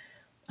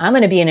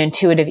to be an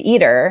intuitive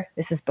eater.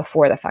 This is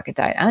before the Fuck It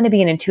diet. I'm going to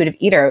be an intuitive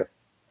eater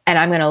and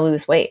I'm going to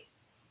lose weight,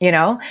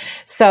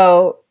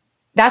 So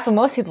that's what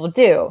most people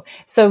do.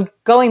 So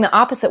going the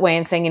opposite way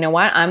and saying, you know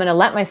what, I'm going to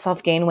let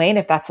myself gain weight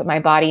if that's what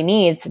my body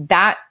needs.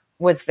 That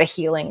was the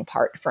healing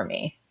part for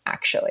me,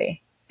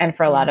 actually. and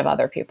for a lot of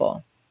other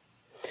people.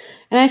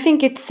 And I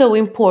think it's so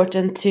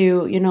important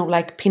to,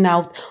 like pin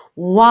out,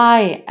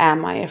 why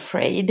am I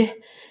afraid?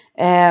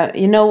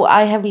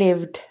 I have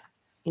lived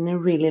in a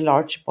really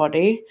large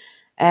body.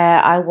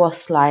 I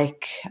was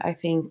like, I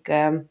think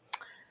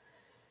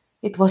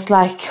it was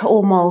like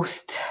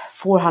almost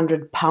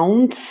 400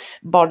 pounds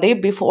body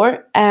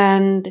before.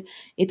 And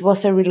it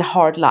was a really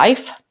hard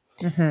life,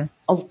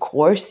 of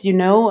course,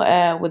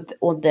 with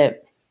all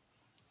the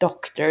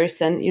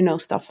doctors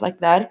and, stuff like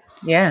that.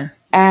 Yeah.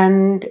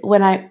 And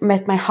when I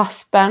met my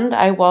husband,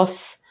 I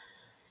was,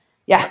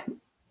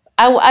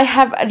 I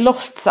have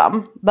lost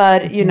some,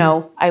 but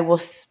I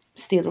was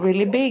still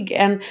really big.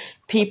 And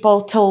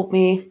people told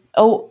me,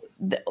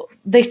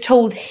 they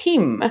told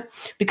him,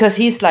 because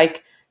he's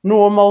like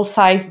normal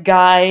sized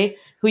guy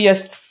who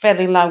just fell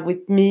in love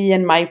with me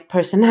and my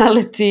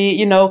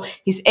personality.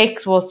 His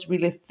ex was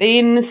really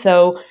thin,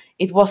 so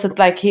it wasn't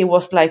like he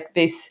was like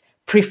this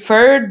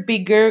preferred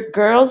bigger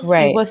girls.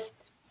 Right. It was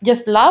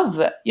just love.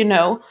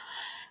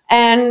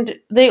 And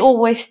they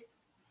always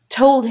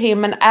told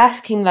him and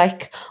asked him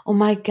like, oh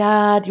my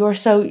God, you're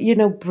so,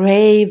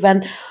 brave.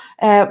 And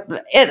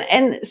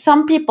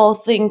some people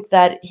think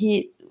that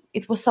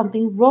it was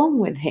something wrong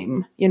with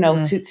him,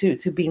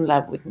 to be in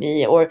love with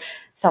me or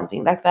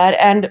something like that.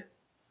 And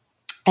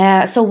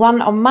so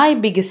one of my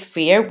biggest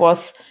fear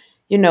was,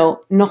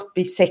 not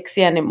be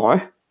sexy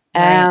anymore.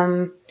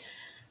 Right.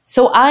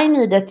 So I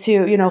needed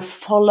to,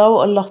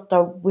 follow a lot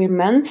of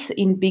women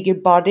in bigger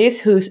bodies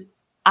who's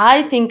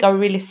I think are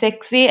really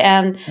sexy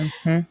and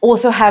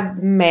also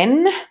have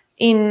men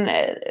in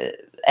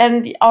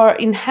and are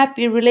in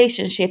happy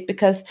relationship,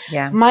 because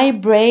my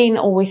brain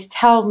always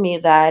tell me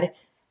that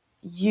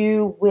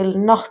you will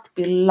not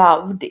be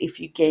loved if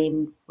you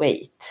gain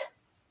weight.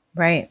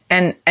 Right.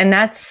 And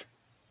that's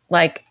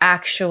like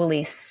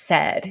actually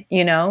said,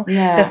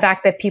 the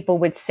fact that people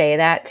would say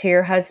that to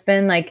your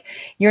husband, like,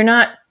 you're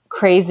not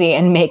crazy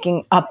and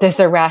making up this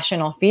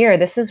irrational fear.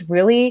 This is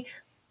really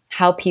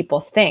how people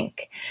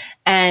think.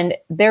 And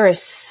there is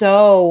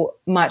so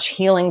much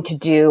healing to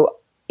do,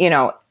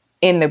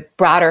 in the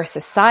broader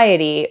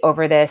society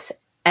over this,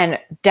 and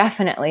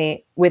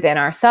definitely within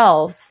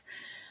ourselves.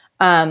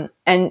 And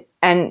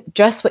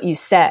just what you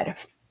said,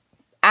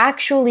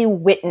 actually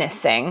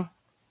witnessing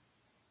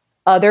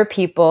other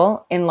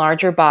people in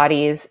larger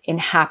bodies, in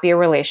happier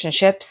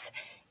relationships,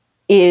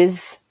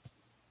 is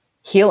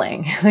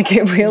healing. Like,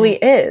 it really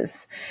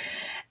is.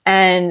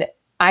 And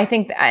I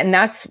think, and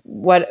that's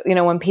what,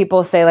 when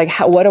people say like,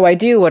 what do I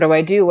do? What do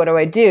I do? What do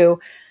I do?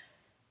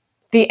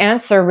 The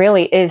answer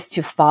really is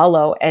to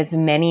follow as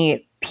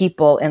many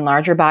people in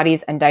larger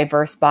bodies and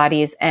diverse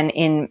bodies, and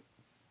in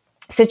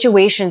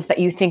situations that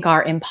you think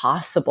are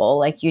impossible,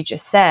 like you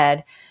just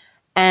said,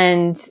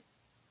 and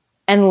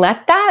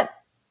let that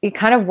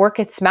kind of work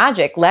its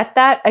magic. Let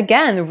that,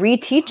 again,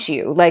 reteach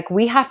you. Like,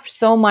 we have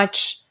so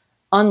much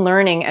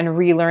unlearning and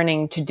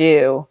relearning to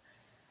do.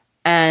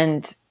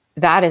 And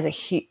that is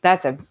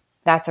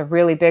that's a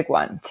really big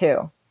one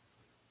too.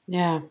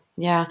 Yeah.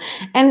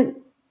 And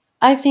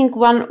I think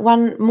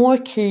one more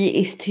key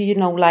is to,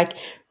 like,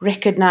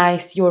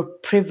 recognize your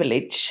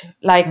privilege.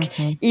 Like,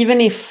 even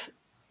if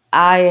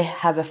I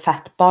have a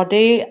fat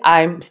body,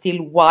 I'm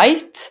still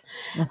white.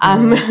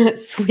 I'm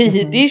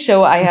Swedish,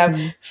 so I have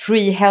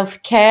free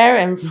healthcare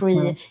and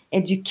free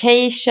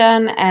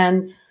education,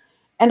 and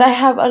I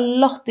have a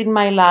lot in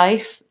my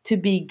life to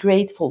be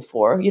grateful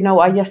for.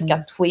 I just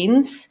got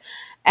twins,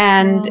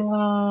 and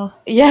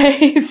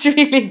it's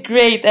really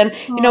great. And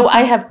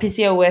I have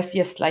PCOS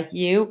just like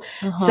you,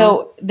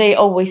 so they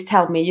always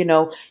tell me,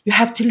 you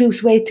have to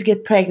lose weight to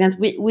get pregnant.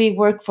 We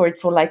worked for it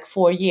for like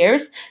 4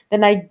 years.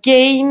 Then I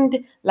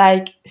gained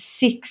like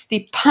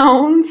 60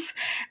 pounds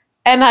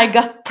and I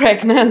got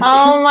pregnant.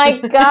 Oh my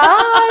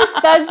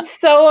gosh, that's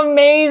so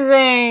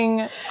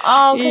amazing.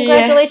 Oh,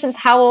 congratulations.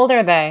 How old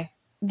are they?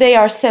 They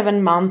are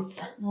 7 months.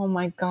 Oh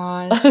my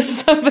gosh.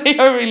 So they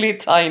are really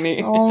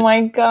tiny. Oh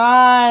my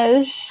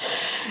gosh.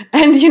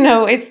 And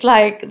it's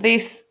like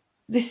this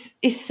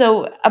is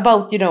so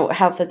about,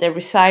 health at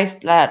every size,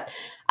 that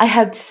I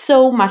had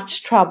so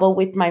much trouble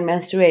with my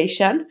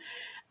menstruation.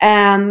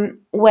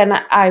 When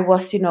I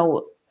was,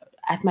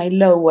 at my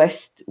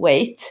lowest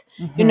weight,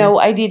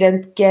 I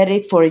didn't get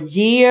it for a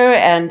year.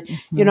 And,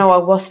 I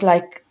was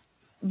like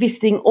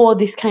visiting all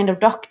these kind of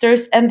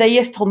doctors, and they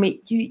just told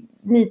me, you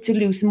need to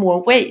lose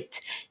more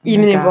weight,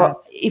 even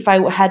if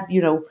I had,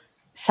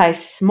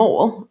 size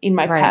small in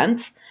my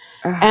pants.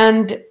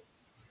 And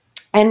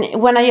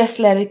when I just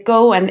let it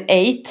go and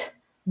ate,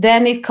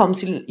 then it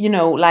comes,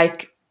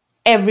 like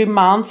every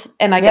month,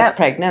 and I get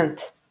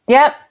pregnant.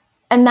 Yep.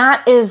 And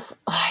that is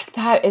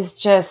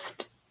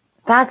just,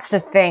 that's the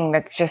thing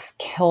that just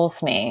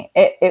kills me.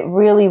 It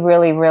really,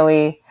 really,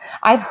 really,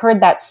 I've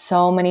heard that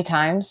so many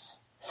times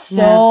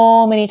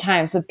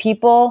with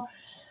people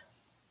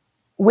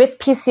with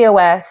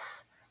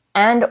PCOS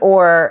and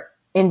or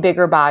in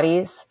bigger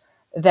bodies,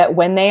 that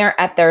when they are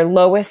at their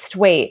lowest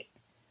weight,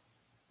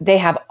 they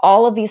have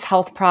all of these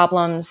health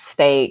problems.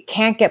 They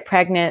can't get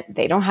pregnant.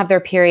 They don't have their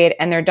period.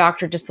 And their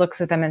doctor just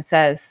looks at them and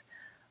says,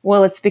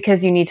 well, it's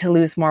because you need to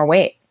lose more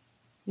weight.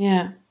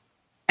 Yeah.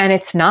 And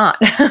it's not.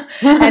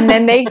 And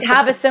then they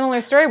have a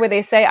similar story where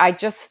they say, I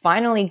just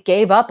finally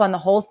gave up on the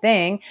whole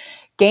thing,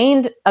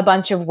 gained a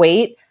bunch of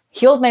weight,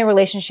 healed my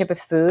relationship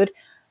with food,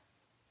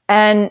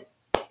 and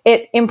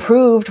it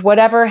improved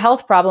whatever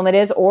health problem it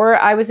is, or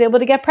I was able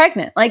to get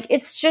pregnant. Like,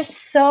 it's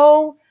just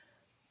so,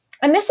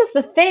 and this is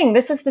the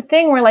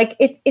thing where like,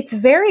 it's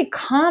very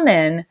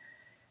common.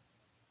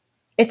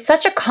 It's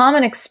such a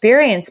common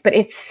experience, but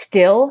it's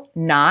still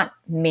not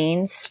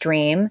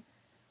mainstream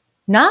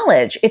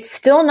knowledge. It's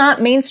still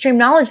not mainstream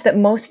knowledge that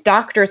most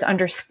doctors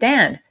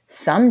understand.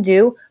 Some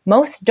do,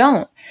 most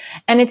don't.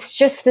 And it's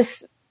just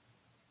this,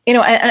 and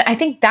I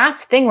think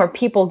that's the thing where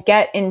people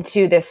get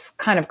into this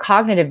kind of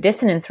cognitive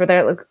dissonance where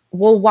they're like,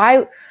 well,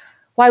 why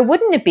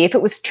wouldn't it be? If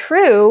it was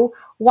true,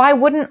 why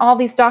wouldn't all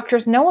these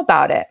doctors know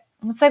about it?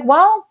 And it's like,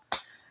 well,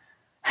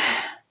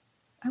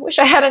 I wish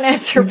I had an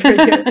answer for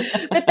you.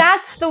 But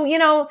that's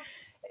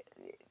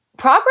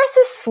progress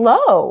is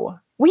slow.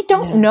 We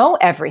don't know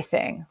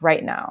everything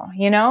right now.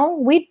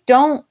 We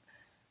don't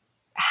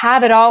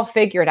have it all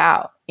figured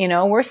out.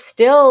 We're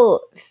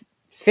still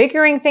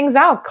figuring things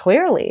out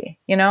clearly,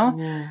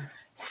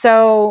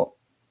 So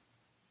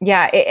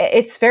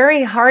it's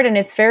very hard, and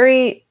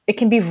it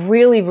can be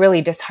really,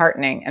 really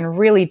disheartening and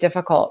really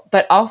difficult,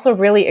 but also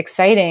really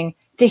exciting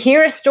to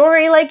hear a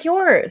story like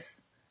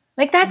yours.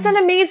 Like, that's an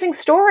amazing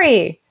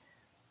story,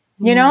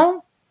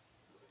 I'm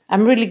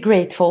really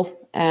grateful,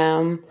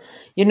 and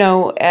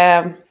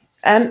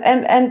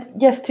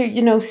just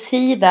to,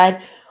 see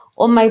that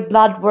all my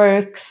blood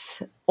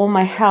works, all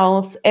my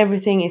health,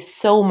 everything is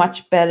so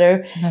much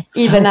better. That's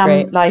even so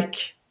great. I'm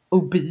like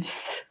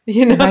obese,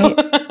 Right?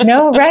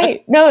 No,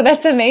 right. No,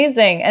 that's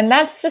amazing. And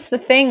that's just the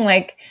thing.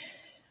 Like,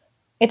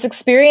 it's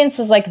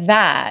experiences like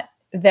that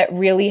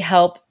really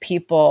help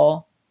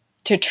people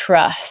to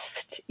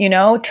trust.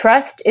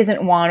 Trust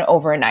isn't won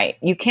overnight.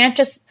 You can't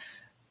just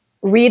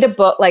read a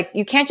book. Like,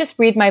 you can't just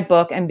read my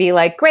book and be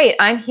like, great,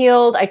 I'm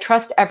healed. I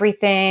trust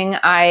everything.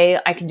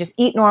 I can just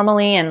eat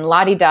normally and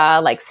la-di-da,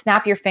 like,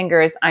 snap your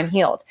fingers, I'm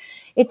healed.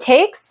 It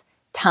takes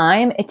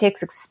time. It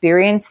takes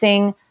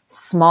experiencing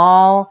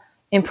small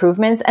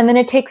improvements. And then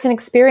it takes an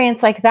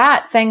experience like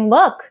that saying,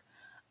 look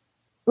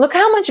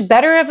how much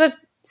better of a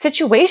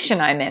situation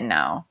I'm in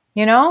now,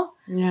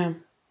 Yeah.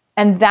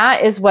 And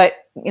that is what,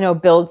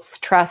 builds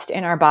trust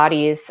in our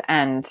bodies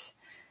and,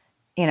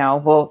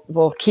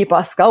 will keep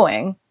us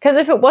going. Because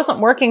if it wasn't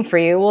working for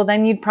you, well,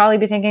 then you'd probably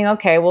be thinking,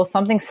 okay, well,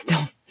 something's still,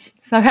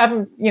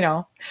 something's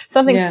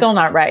still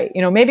not right.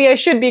 Maybe I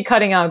should be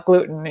cutting out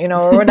gluten,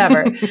 or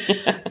whatever.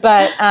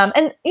 But,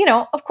 and,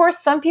 of course,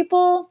 some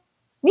people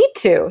need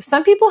to.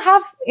 Some people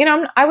have,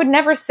 I would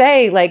never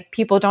say like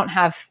people don't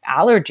have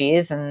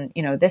allergies and,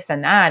 this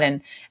and that.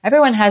 And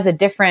everyone has a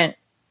different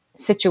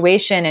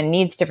situation and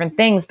needs different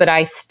things. But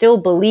I still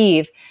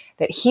believe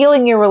that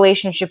healing your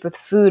relationship with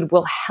food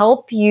will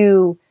help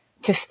you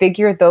to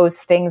figure those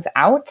things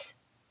out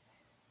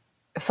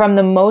from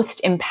the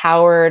most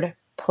empowered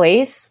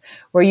place,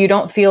 where you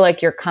don't feel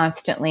like you're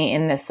constantly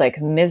in this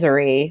like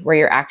misery, where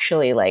you're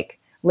actually like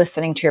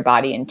listening to your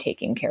body and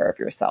taking care of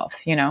yourself,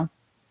 Yeah.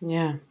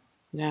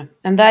 Yeah.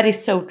 And that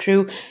is so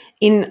true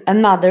in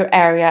another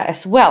area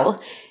as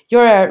well.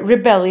 You're a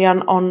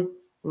rebellion on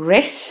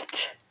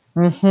rest.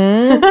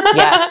 Mm-hmm.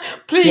 Yes.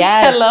 Please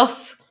tell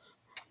us.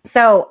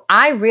 So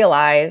I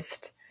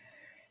realized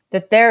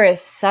that there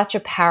is such a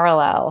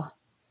parallel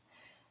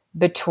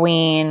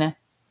between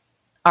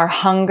our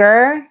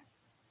hunger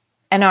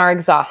and our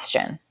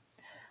exhaustion.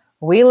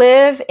 We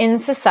live in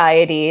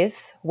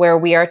societies where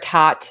we are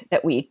taught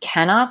that we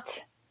cannot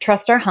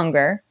trust our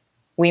hunger.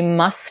 We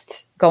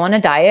must go on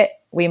a diet.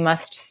 We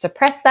must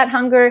suppress that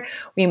hunger.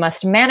 We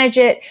must manage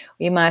it.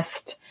 We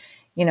must,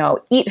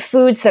 eat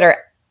foods that are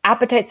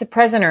appetite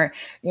suppressant, or,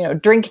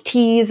 drink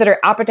teas that are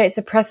appetite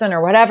suppressant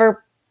or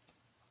whatever.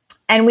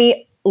 And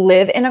we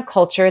live in a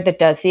culture that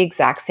does the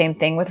exact same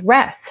thing with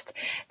rest,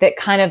 that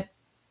kind of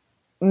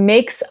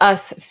makes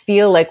us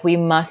feel like we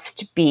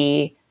must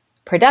be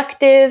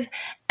productive.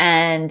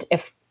 And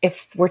if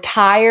we're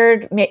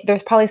tired,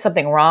 there's probably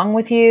something wrong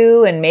with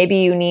you, and maybe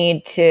you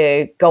need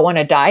to go on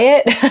a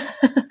diet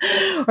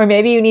or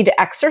maybe you need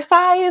to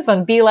exercise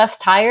and be less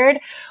tired,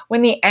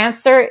 when the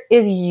answer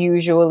is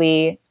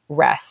usually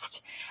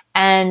rest.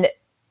 And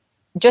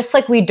just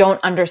like we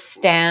don't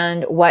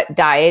understand what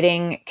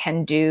dieting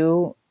can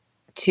do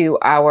to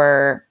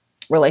our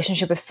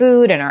relationship with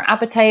food and our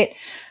appetite,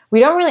 we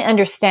don't really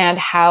understand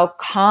how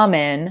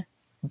common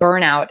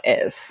burnout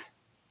is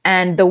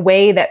and the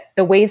ways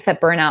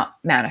that burnout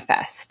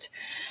manifest.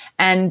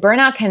 And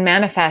burnout can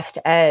manifest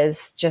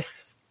as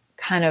just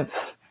kind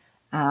of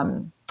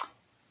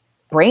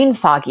brain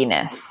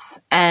fogginess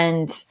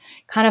and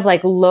kind of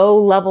like low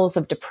levels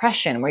of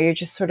depression, where you're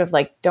just sort of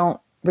like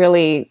don't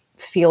really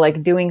feel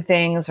like doing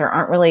things or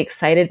aren't really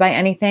excited by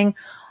anything.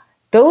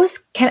 Those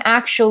can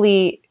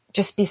actually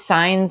just be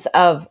signs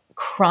of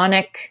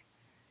chronic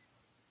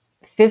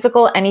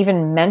physical and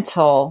even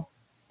mental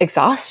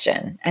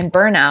exhaustion and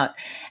burnout.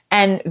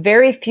 And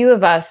very few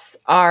of us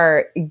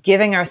are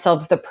giving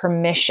ourselves the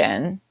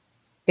permission,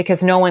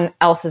 because no one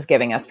else is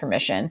giving us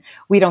permission.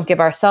 We don't give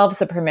ourselves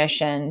the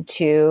permission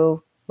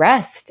to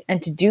rest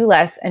and to do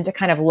less and to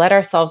kind of let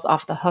ourselves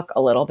off the hook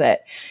a little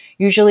bit.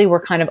 Usually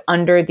we're kind of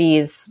under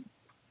these,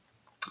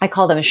 I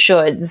call them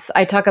shoulds.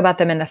 I talk about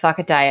them in the Fuck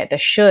It Diet, the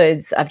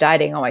shoulds of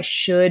dieting. Oh, I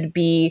should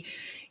be,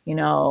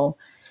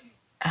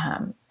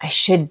 I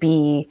should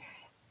be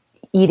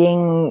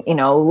eating,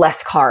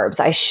 less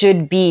carbs. I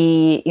should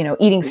be,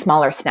 eating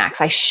smaller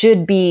snacks. I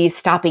should be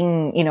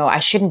stopping, I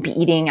shouldn't be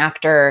eating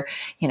after,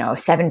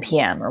 7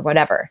 p.m. or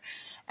whatever.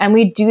 And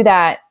we do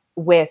that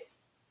with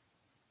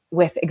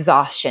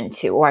exhaustion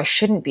too. Or I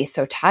shouldn't be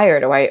so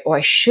tired. Or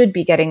I should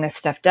be getting this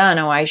stuff done.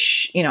 Or I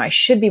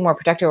should be more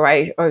productive. Or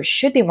I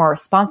should be more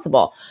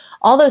responsible.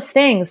 All those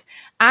things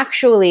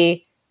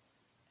actually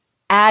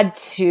add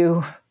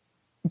to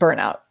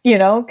burnout,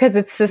 because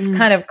it's this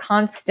kind of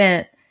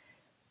constant,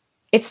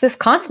 it's this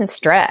constant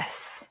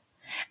stress.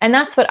 And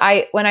that's what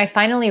when I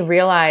finally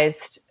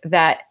realized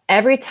that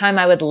every time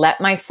I would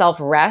let myself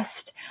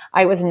rest,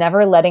 I was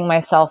never letting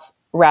myself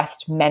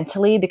rest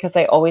mentally because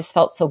I always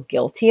felt so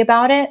guilty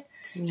about it.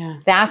 Yeah.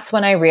 That's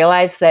when I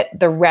realized that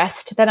the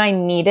rest that I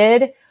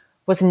needed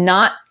was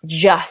not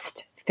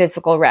just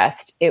physical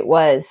rest. It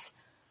was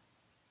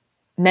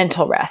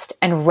mental rest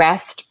and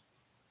rest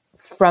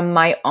from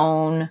my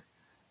own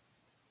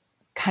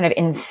kind of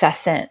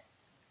incessant,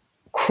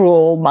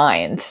 cruel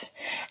mind.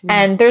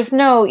 And there's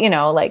no,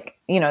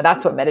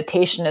 that's what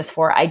meditation is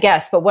for, I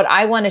guess. But what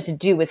I wanted to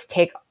do was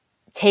take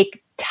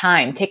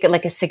time, take it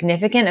like a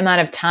significant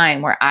amount of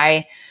time where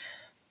I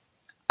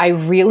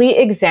really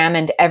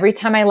examined every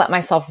time I let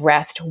myself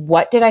rest,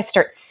 what did I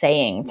start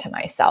saying to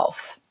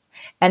myself?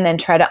 And then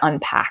try to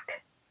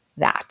unpack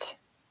that.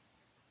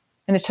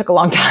 And it took a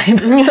long time.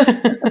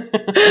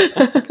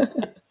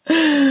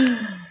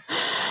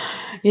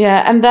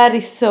 Yeah, and that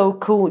is so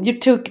cool. You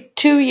took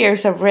 2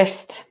 years of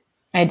rest.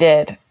 I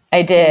did.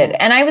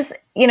 And I was,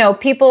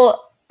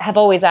 people have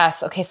always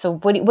asked, okay, so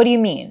what do you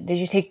mean? Did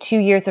you take 2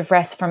 years of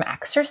rest from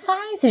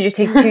exercise? Did you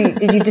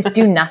just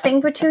do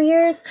nothing for 2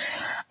 years?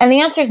 And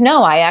the answer is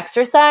no. I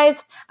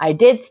exercised. I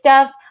did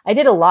stuff. I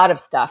did a lot of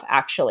stuff,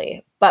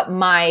 actually. But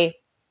my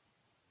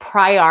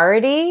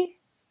priority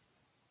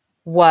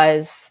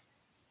was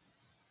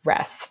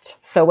rest.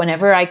 So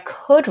whenever I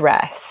could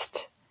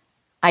rest,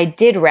 I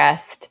did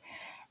rest.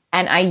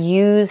 And I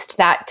used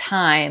that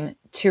time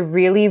to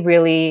really,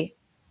 really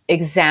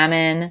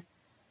examine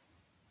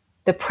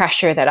the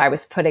pressure that I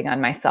was putting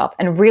on myself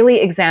and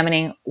really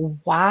examining,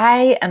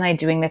 why am I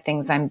doing the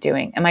things I'm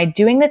doing? Am I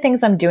doing the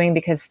things I'm doing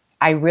because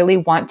I really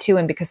want to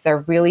and because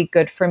they're really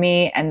good for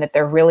me and that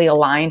they're really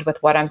aligned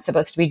with what I'm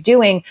supposed to be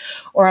doing?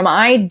 Or am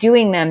I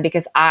doing them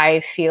because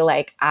I feel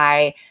like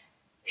I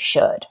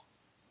should?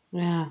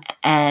 Yeah.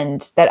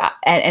 And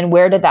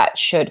where did that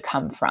should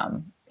come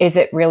from? Is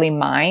it really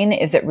mine?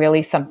 Is it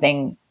really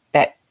something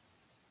that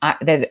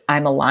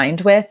I'm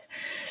aligned with?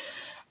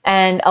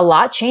 And a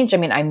lot changed. I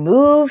mean, I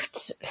moved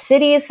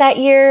cities that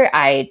year.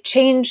 I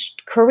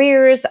changed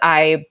careers.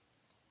 I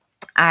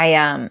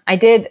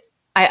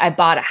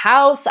bought a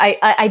house.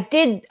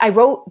 I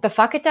wrote the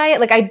Fuck It Diet.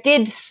 Like, I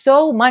did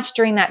so much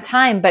during that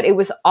time, but it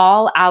was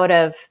all out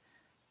of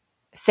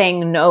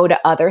saying no to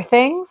other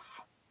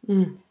things.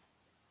 Mm.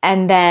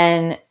 And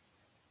then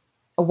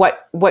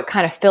what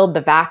kind of filled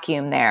the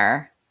vacuum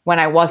there when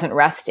I wasn't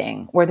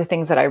resting were the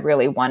things that I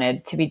really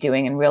wanted to be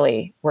doing and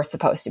really were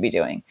supposed to be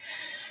doing.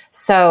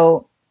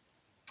 So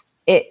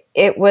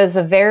it was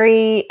and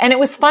it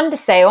was fun to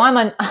say,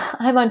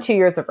 I'm on 2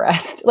 years of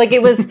rest. Like,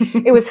 it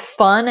was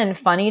fun and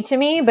funny to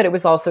me, but it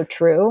was also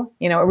true.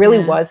 It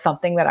really was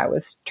something that I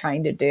was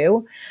trying to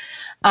do.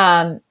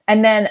 And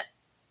then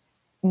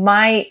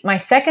my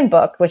second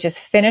book, which is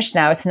finished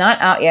now, it's not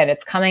out yet.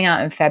 It's coming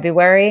out in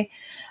February.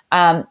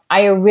 I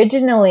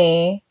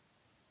originally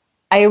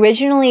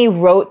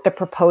wrote the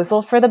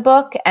proposal for the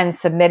book and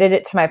submitted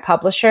it to my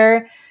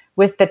publisher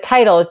with the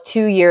title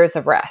 2 Years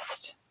of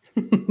Rest.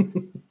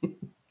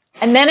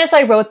 And then as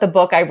I wrote the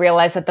book, I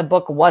realized that the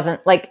book wasn't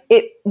like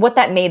it. What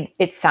that made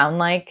it sound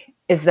like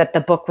is that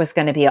the book was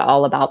going to be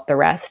all about the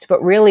rest.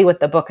 But really what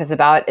the book is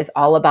about is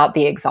all about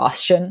the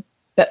exhaustion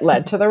that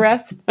led to the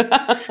rest.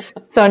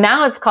 So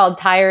now it's called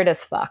Tired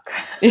as Fuck.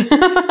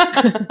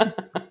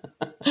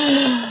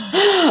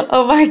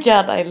 Oh my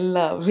God, I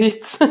love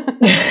it.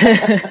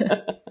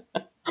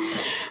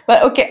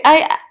 But okay,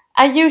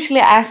 I usually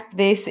ask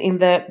this in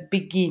the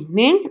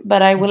beginning,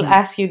 but I will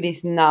ask you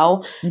this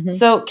now. Mm-hmm.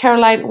 So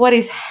Caroline, what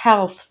is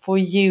health for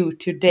you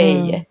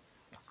today?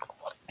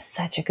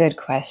 Such a good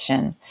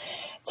question.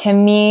 To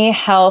me,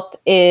 health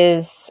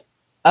is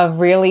a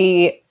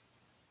really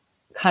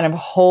kind of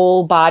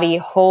whole body,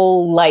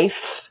 whole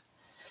life,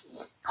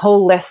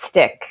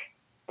 holistic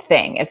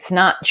thing. It's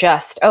not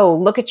just,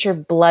 look at your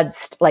blood.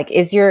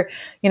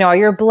 Are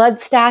your blood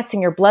stats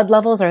and your blood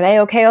levels, are they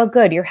okay? Oh,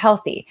 good. You're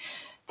healthy.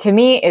 To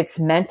me, it's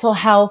mental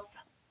health.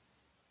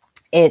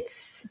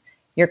 It's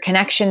your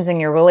connections and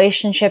your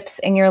relationships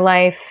in your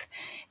life.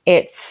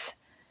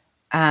 It's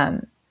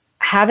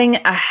having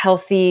a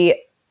healthy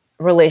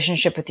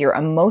relationship with your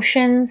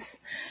emotions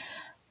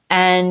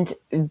and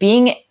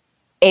being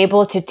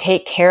able to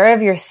take care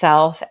of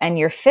yourself and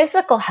your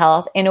physical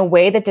health in a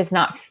way that does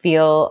not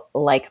feel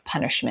like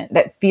punishment,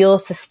 that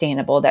feels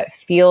sustainable, that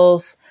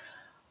feels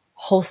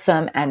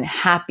wholesome and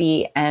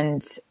happy,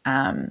 and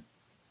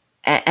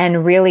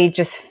really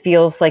just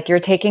feels like you're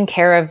taking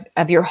care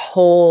of your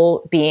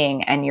whole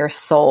being and your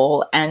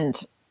soul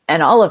and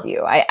all of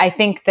you. I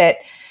think that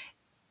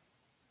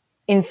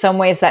in some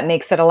ways that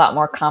makes it a lot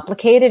more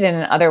complicated, and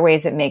in other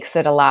ways it makes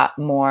it a lot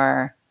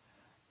more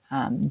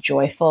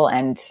joyful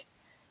and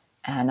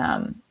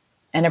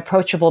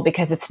approachable,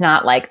 because it's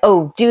not like,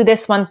 oh, do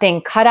this one thing,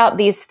 cut out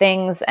these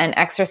things and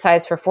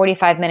exercise for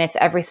 45 minutes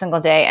every single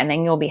day and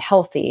then you'll be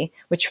healthy,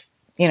 which,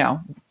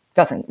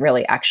 doesn't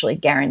really actually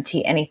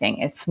guarantee anything.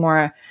 It's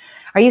more,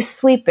 are you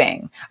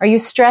sleeping? Are you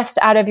stressed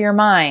out of your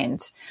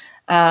mind?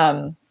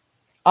 All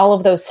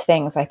of those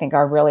things I think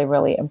are really,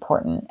 really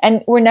important.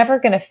 And we're never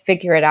going to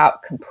figure it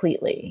out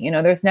completely.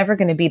 There's never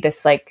going to be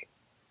this like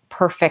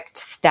perfect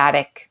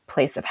static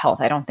place of health.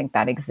 I don't think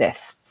that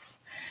exists.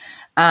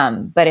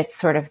 But it's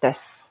sort of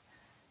this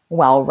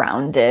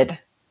well-rounded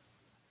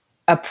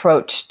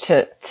approach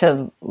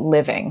to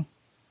living.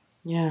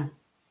 Yeah.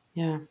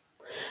 Yeah.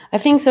 I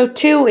think so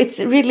too. It's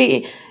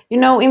really,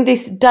 in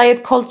this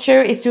diet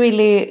culture, it's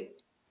really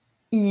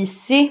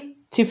easy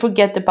to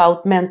forget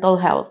about mental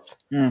health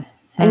and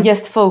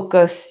just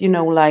focus,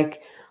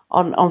 like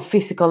on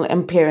physical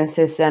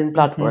appearances and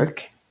blood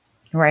work.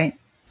 Right.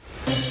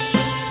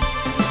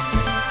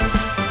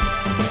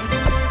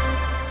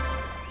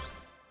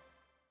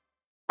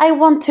 I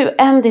want to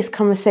end this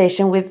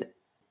conversation with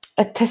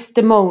a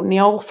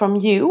testimonial from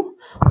you.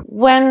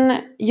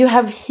 When you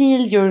have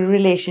healed your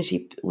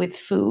relationship with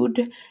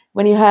food,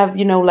 when you have,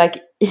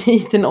 like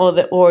eaten all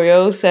the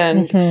Oreos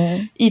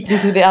and eaten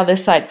to the other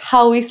side,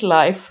 how is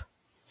life?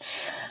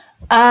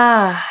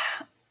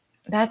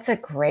 That's a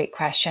great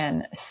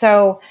question.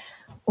 So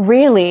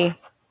really,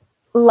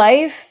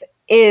 life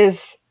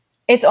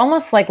it's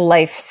almost like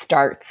life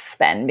starts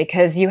then,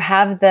 because you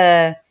have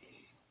the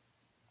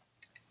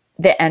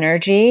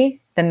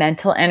energy, the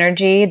mental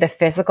energy, the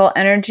physical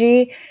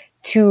energy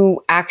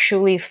to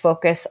actually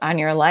focus on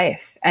your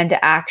life and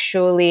to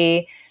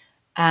actually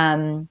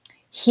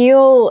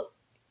heal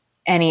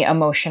any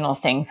emotional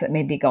things that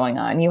may be going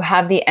on. You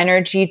have the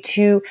energy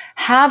to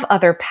have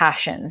other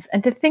passions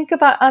and to think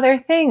about other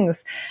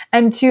things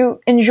and to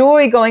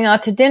enjoy going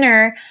out to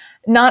dinner,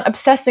 not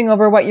obsessing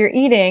over what you're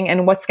eating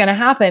and what's going to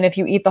happen if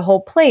you eat the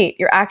whole plate.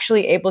 You're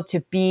actually able to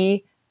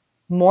be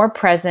more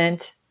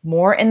present,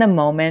 more in the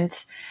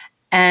moment,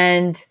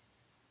 and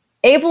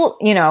able,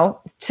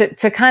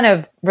 to kind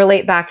of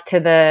relate back to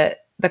the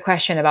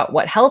question about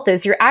what health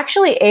is. You're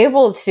actually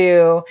able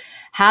to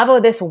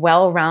have this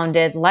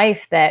well-rounded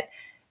life that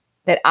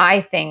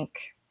I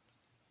think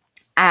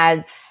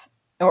adds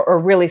or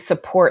really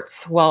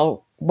supports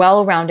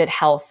well-rounded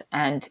health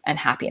and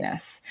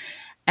happiness.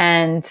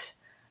 And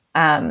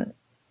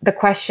the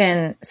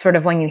question sort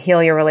of when you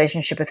heal your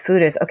relationship with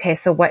food is, okay,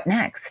 so what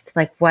next?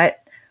 Like what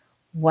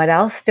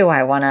else do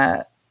I want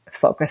to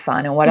focus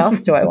on, and what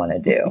else do I want to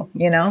do?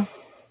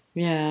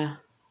 Yeah.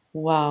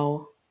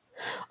 Wow.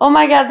 Oh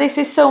my God, this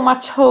is so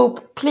much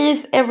hope.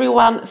 Please,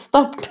 everyone,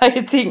 stop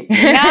dieting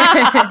now.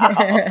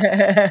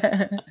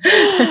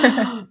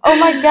 Oh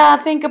my God,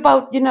 think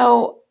about,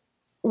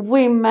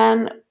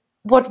 women,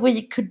 what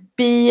we could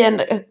be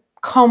and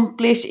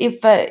accomplish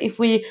if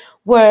we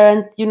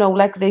weren't,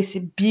 like this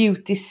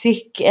beauty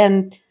sick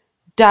and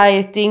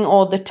dieting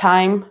all the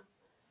time.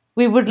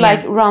 We would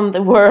run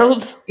the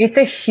world. It's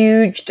a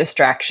huge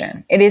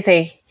distraction. It is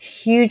a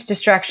huge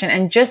distraction.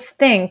 And just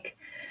think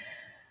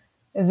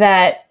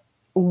that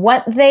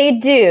what they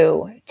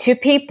do to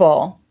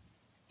people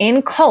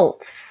in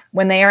cults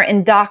when they are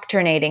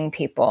indoctrinating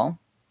people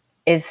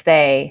is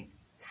they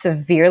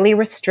severely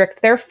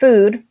restrict their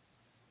food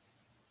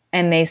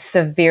and they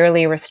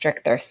severely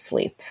restrict their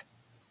sleep.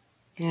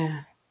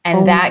 Yeah.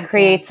 And that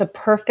creates a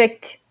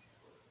perfect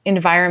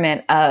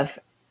environment of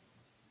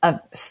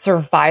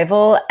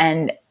survival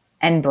and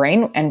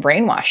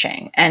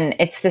brainwashing. And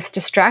it's this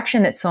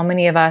distraction that so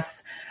many of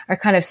us are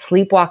kind of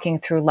sleepwalking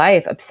through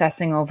life,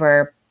 obsessing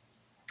over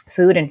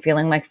food and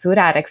feeling like food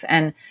addicts.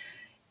 And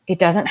it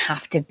doesn't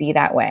have to be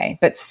that way.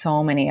 But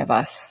so many of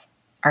us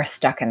are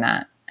stuck in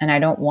that. And I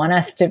don't want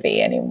us to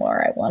be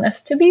anymore. I want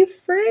us to be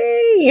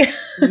free.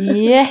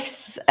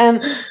 Yes.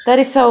 And that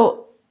is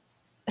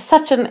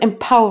such an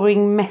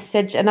empowering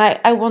message. And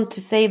I want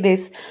to say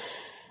this.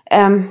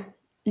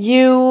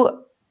 You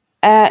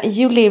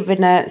live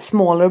in a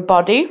smaller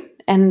body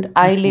and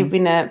I live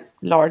in a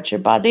larger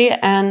body.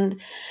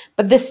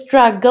 But the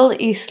struggle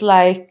is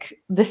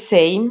like the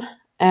same.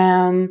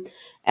 And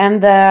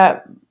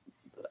the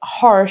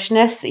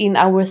harshness in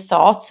our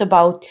thoughts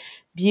about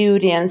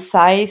beauty and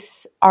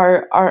size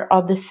are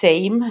the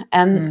same,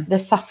 and the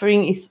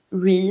suffering is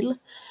real.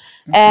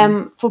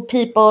 For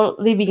people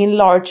living in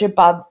larger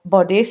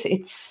bodies,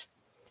 it's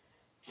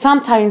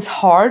sometimes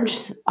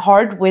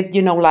hard with,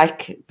 you know,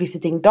 like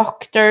visiting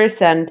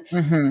doctors and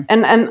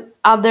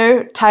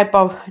other type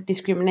of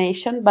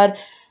discrimination, but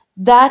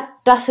that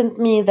doesn't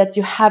mean that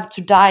you have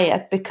to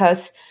diet,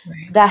 because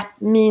that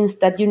means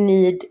that you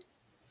need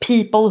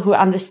people who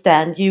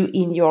understand you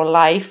in your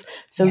life,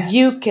 so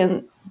you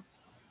can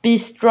be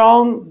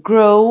strong,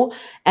 grow,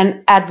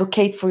 and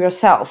advocate for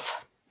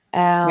yourself.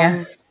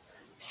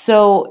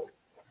 So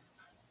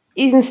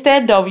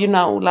instead of, you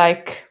know,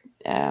 like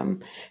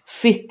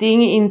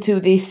fitting into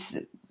this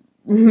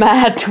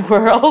mad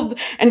world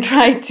and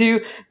try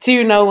to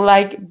you know,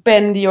 like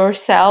bend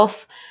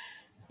yourself,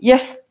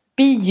 just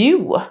be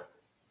you.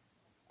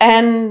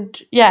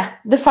 And yeah,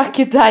 the Fuck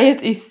It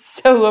diet is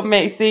so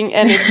amazing,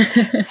 and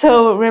it's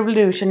so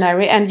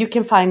revolutionary, and you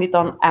can find it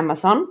on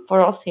Amazon for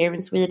us here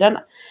in Sweden.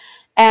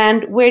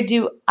 And where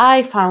do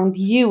I find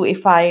you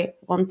if I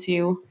want to,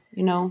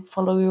 you know,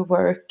 follow your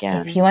work?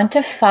 And if you want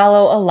to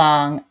follow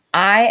along,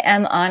 I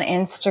am on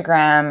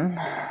Instagram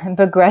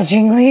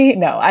begrudgingly.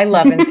 No, I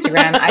love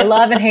Instagram. I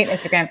love and hate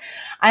Instagram.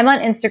 I'm on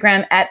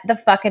Instagram at the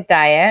Fuck It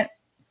Diet.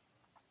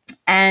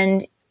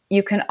 And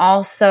you can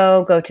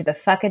also go to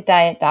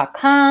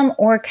thefuckitdiet.com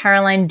or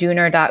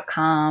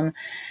carolinedooner.com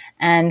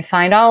and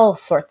find all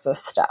sorts of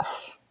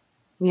stuff.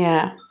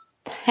 Yeah.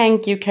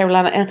 Thank you,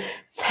 Carolina. And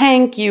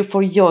thank you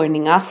for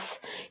joining us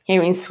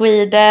here in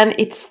Sweden.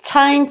 It's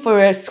time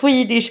for a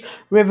Swedish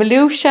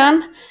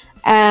revolution,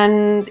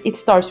 and it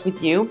starts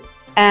with you.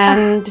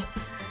 And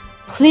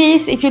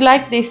please, if you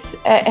like this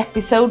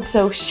episode,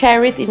 so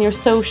share it in your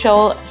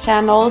social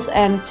channels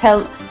and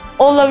tell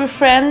all of your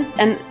friends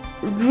and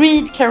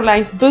read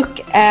Caroline's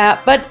book.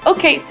 But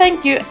okay,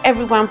 thank you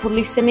everyone for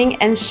listening,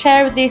 and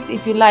share this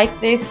if you like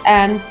this,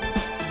 and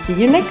see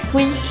you next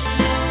week.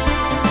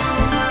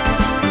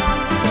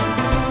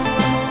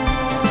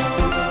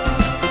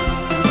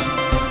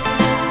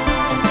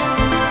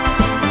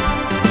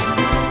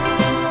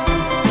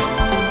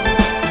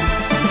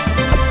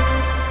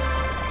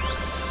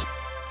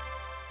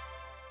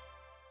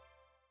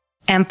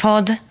 En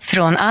podd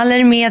från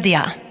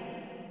Allermedia.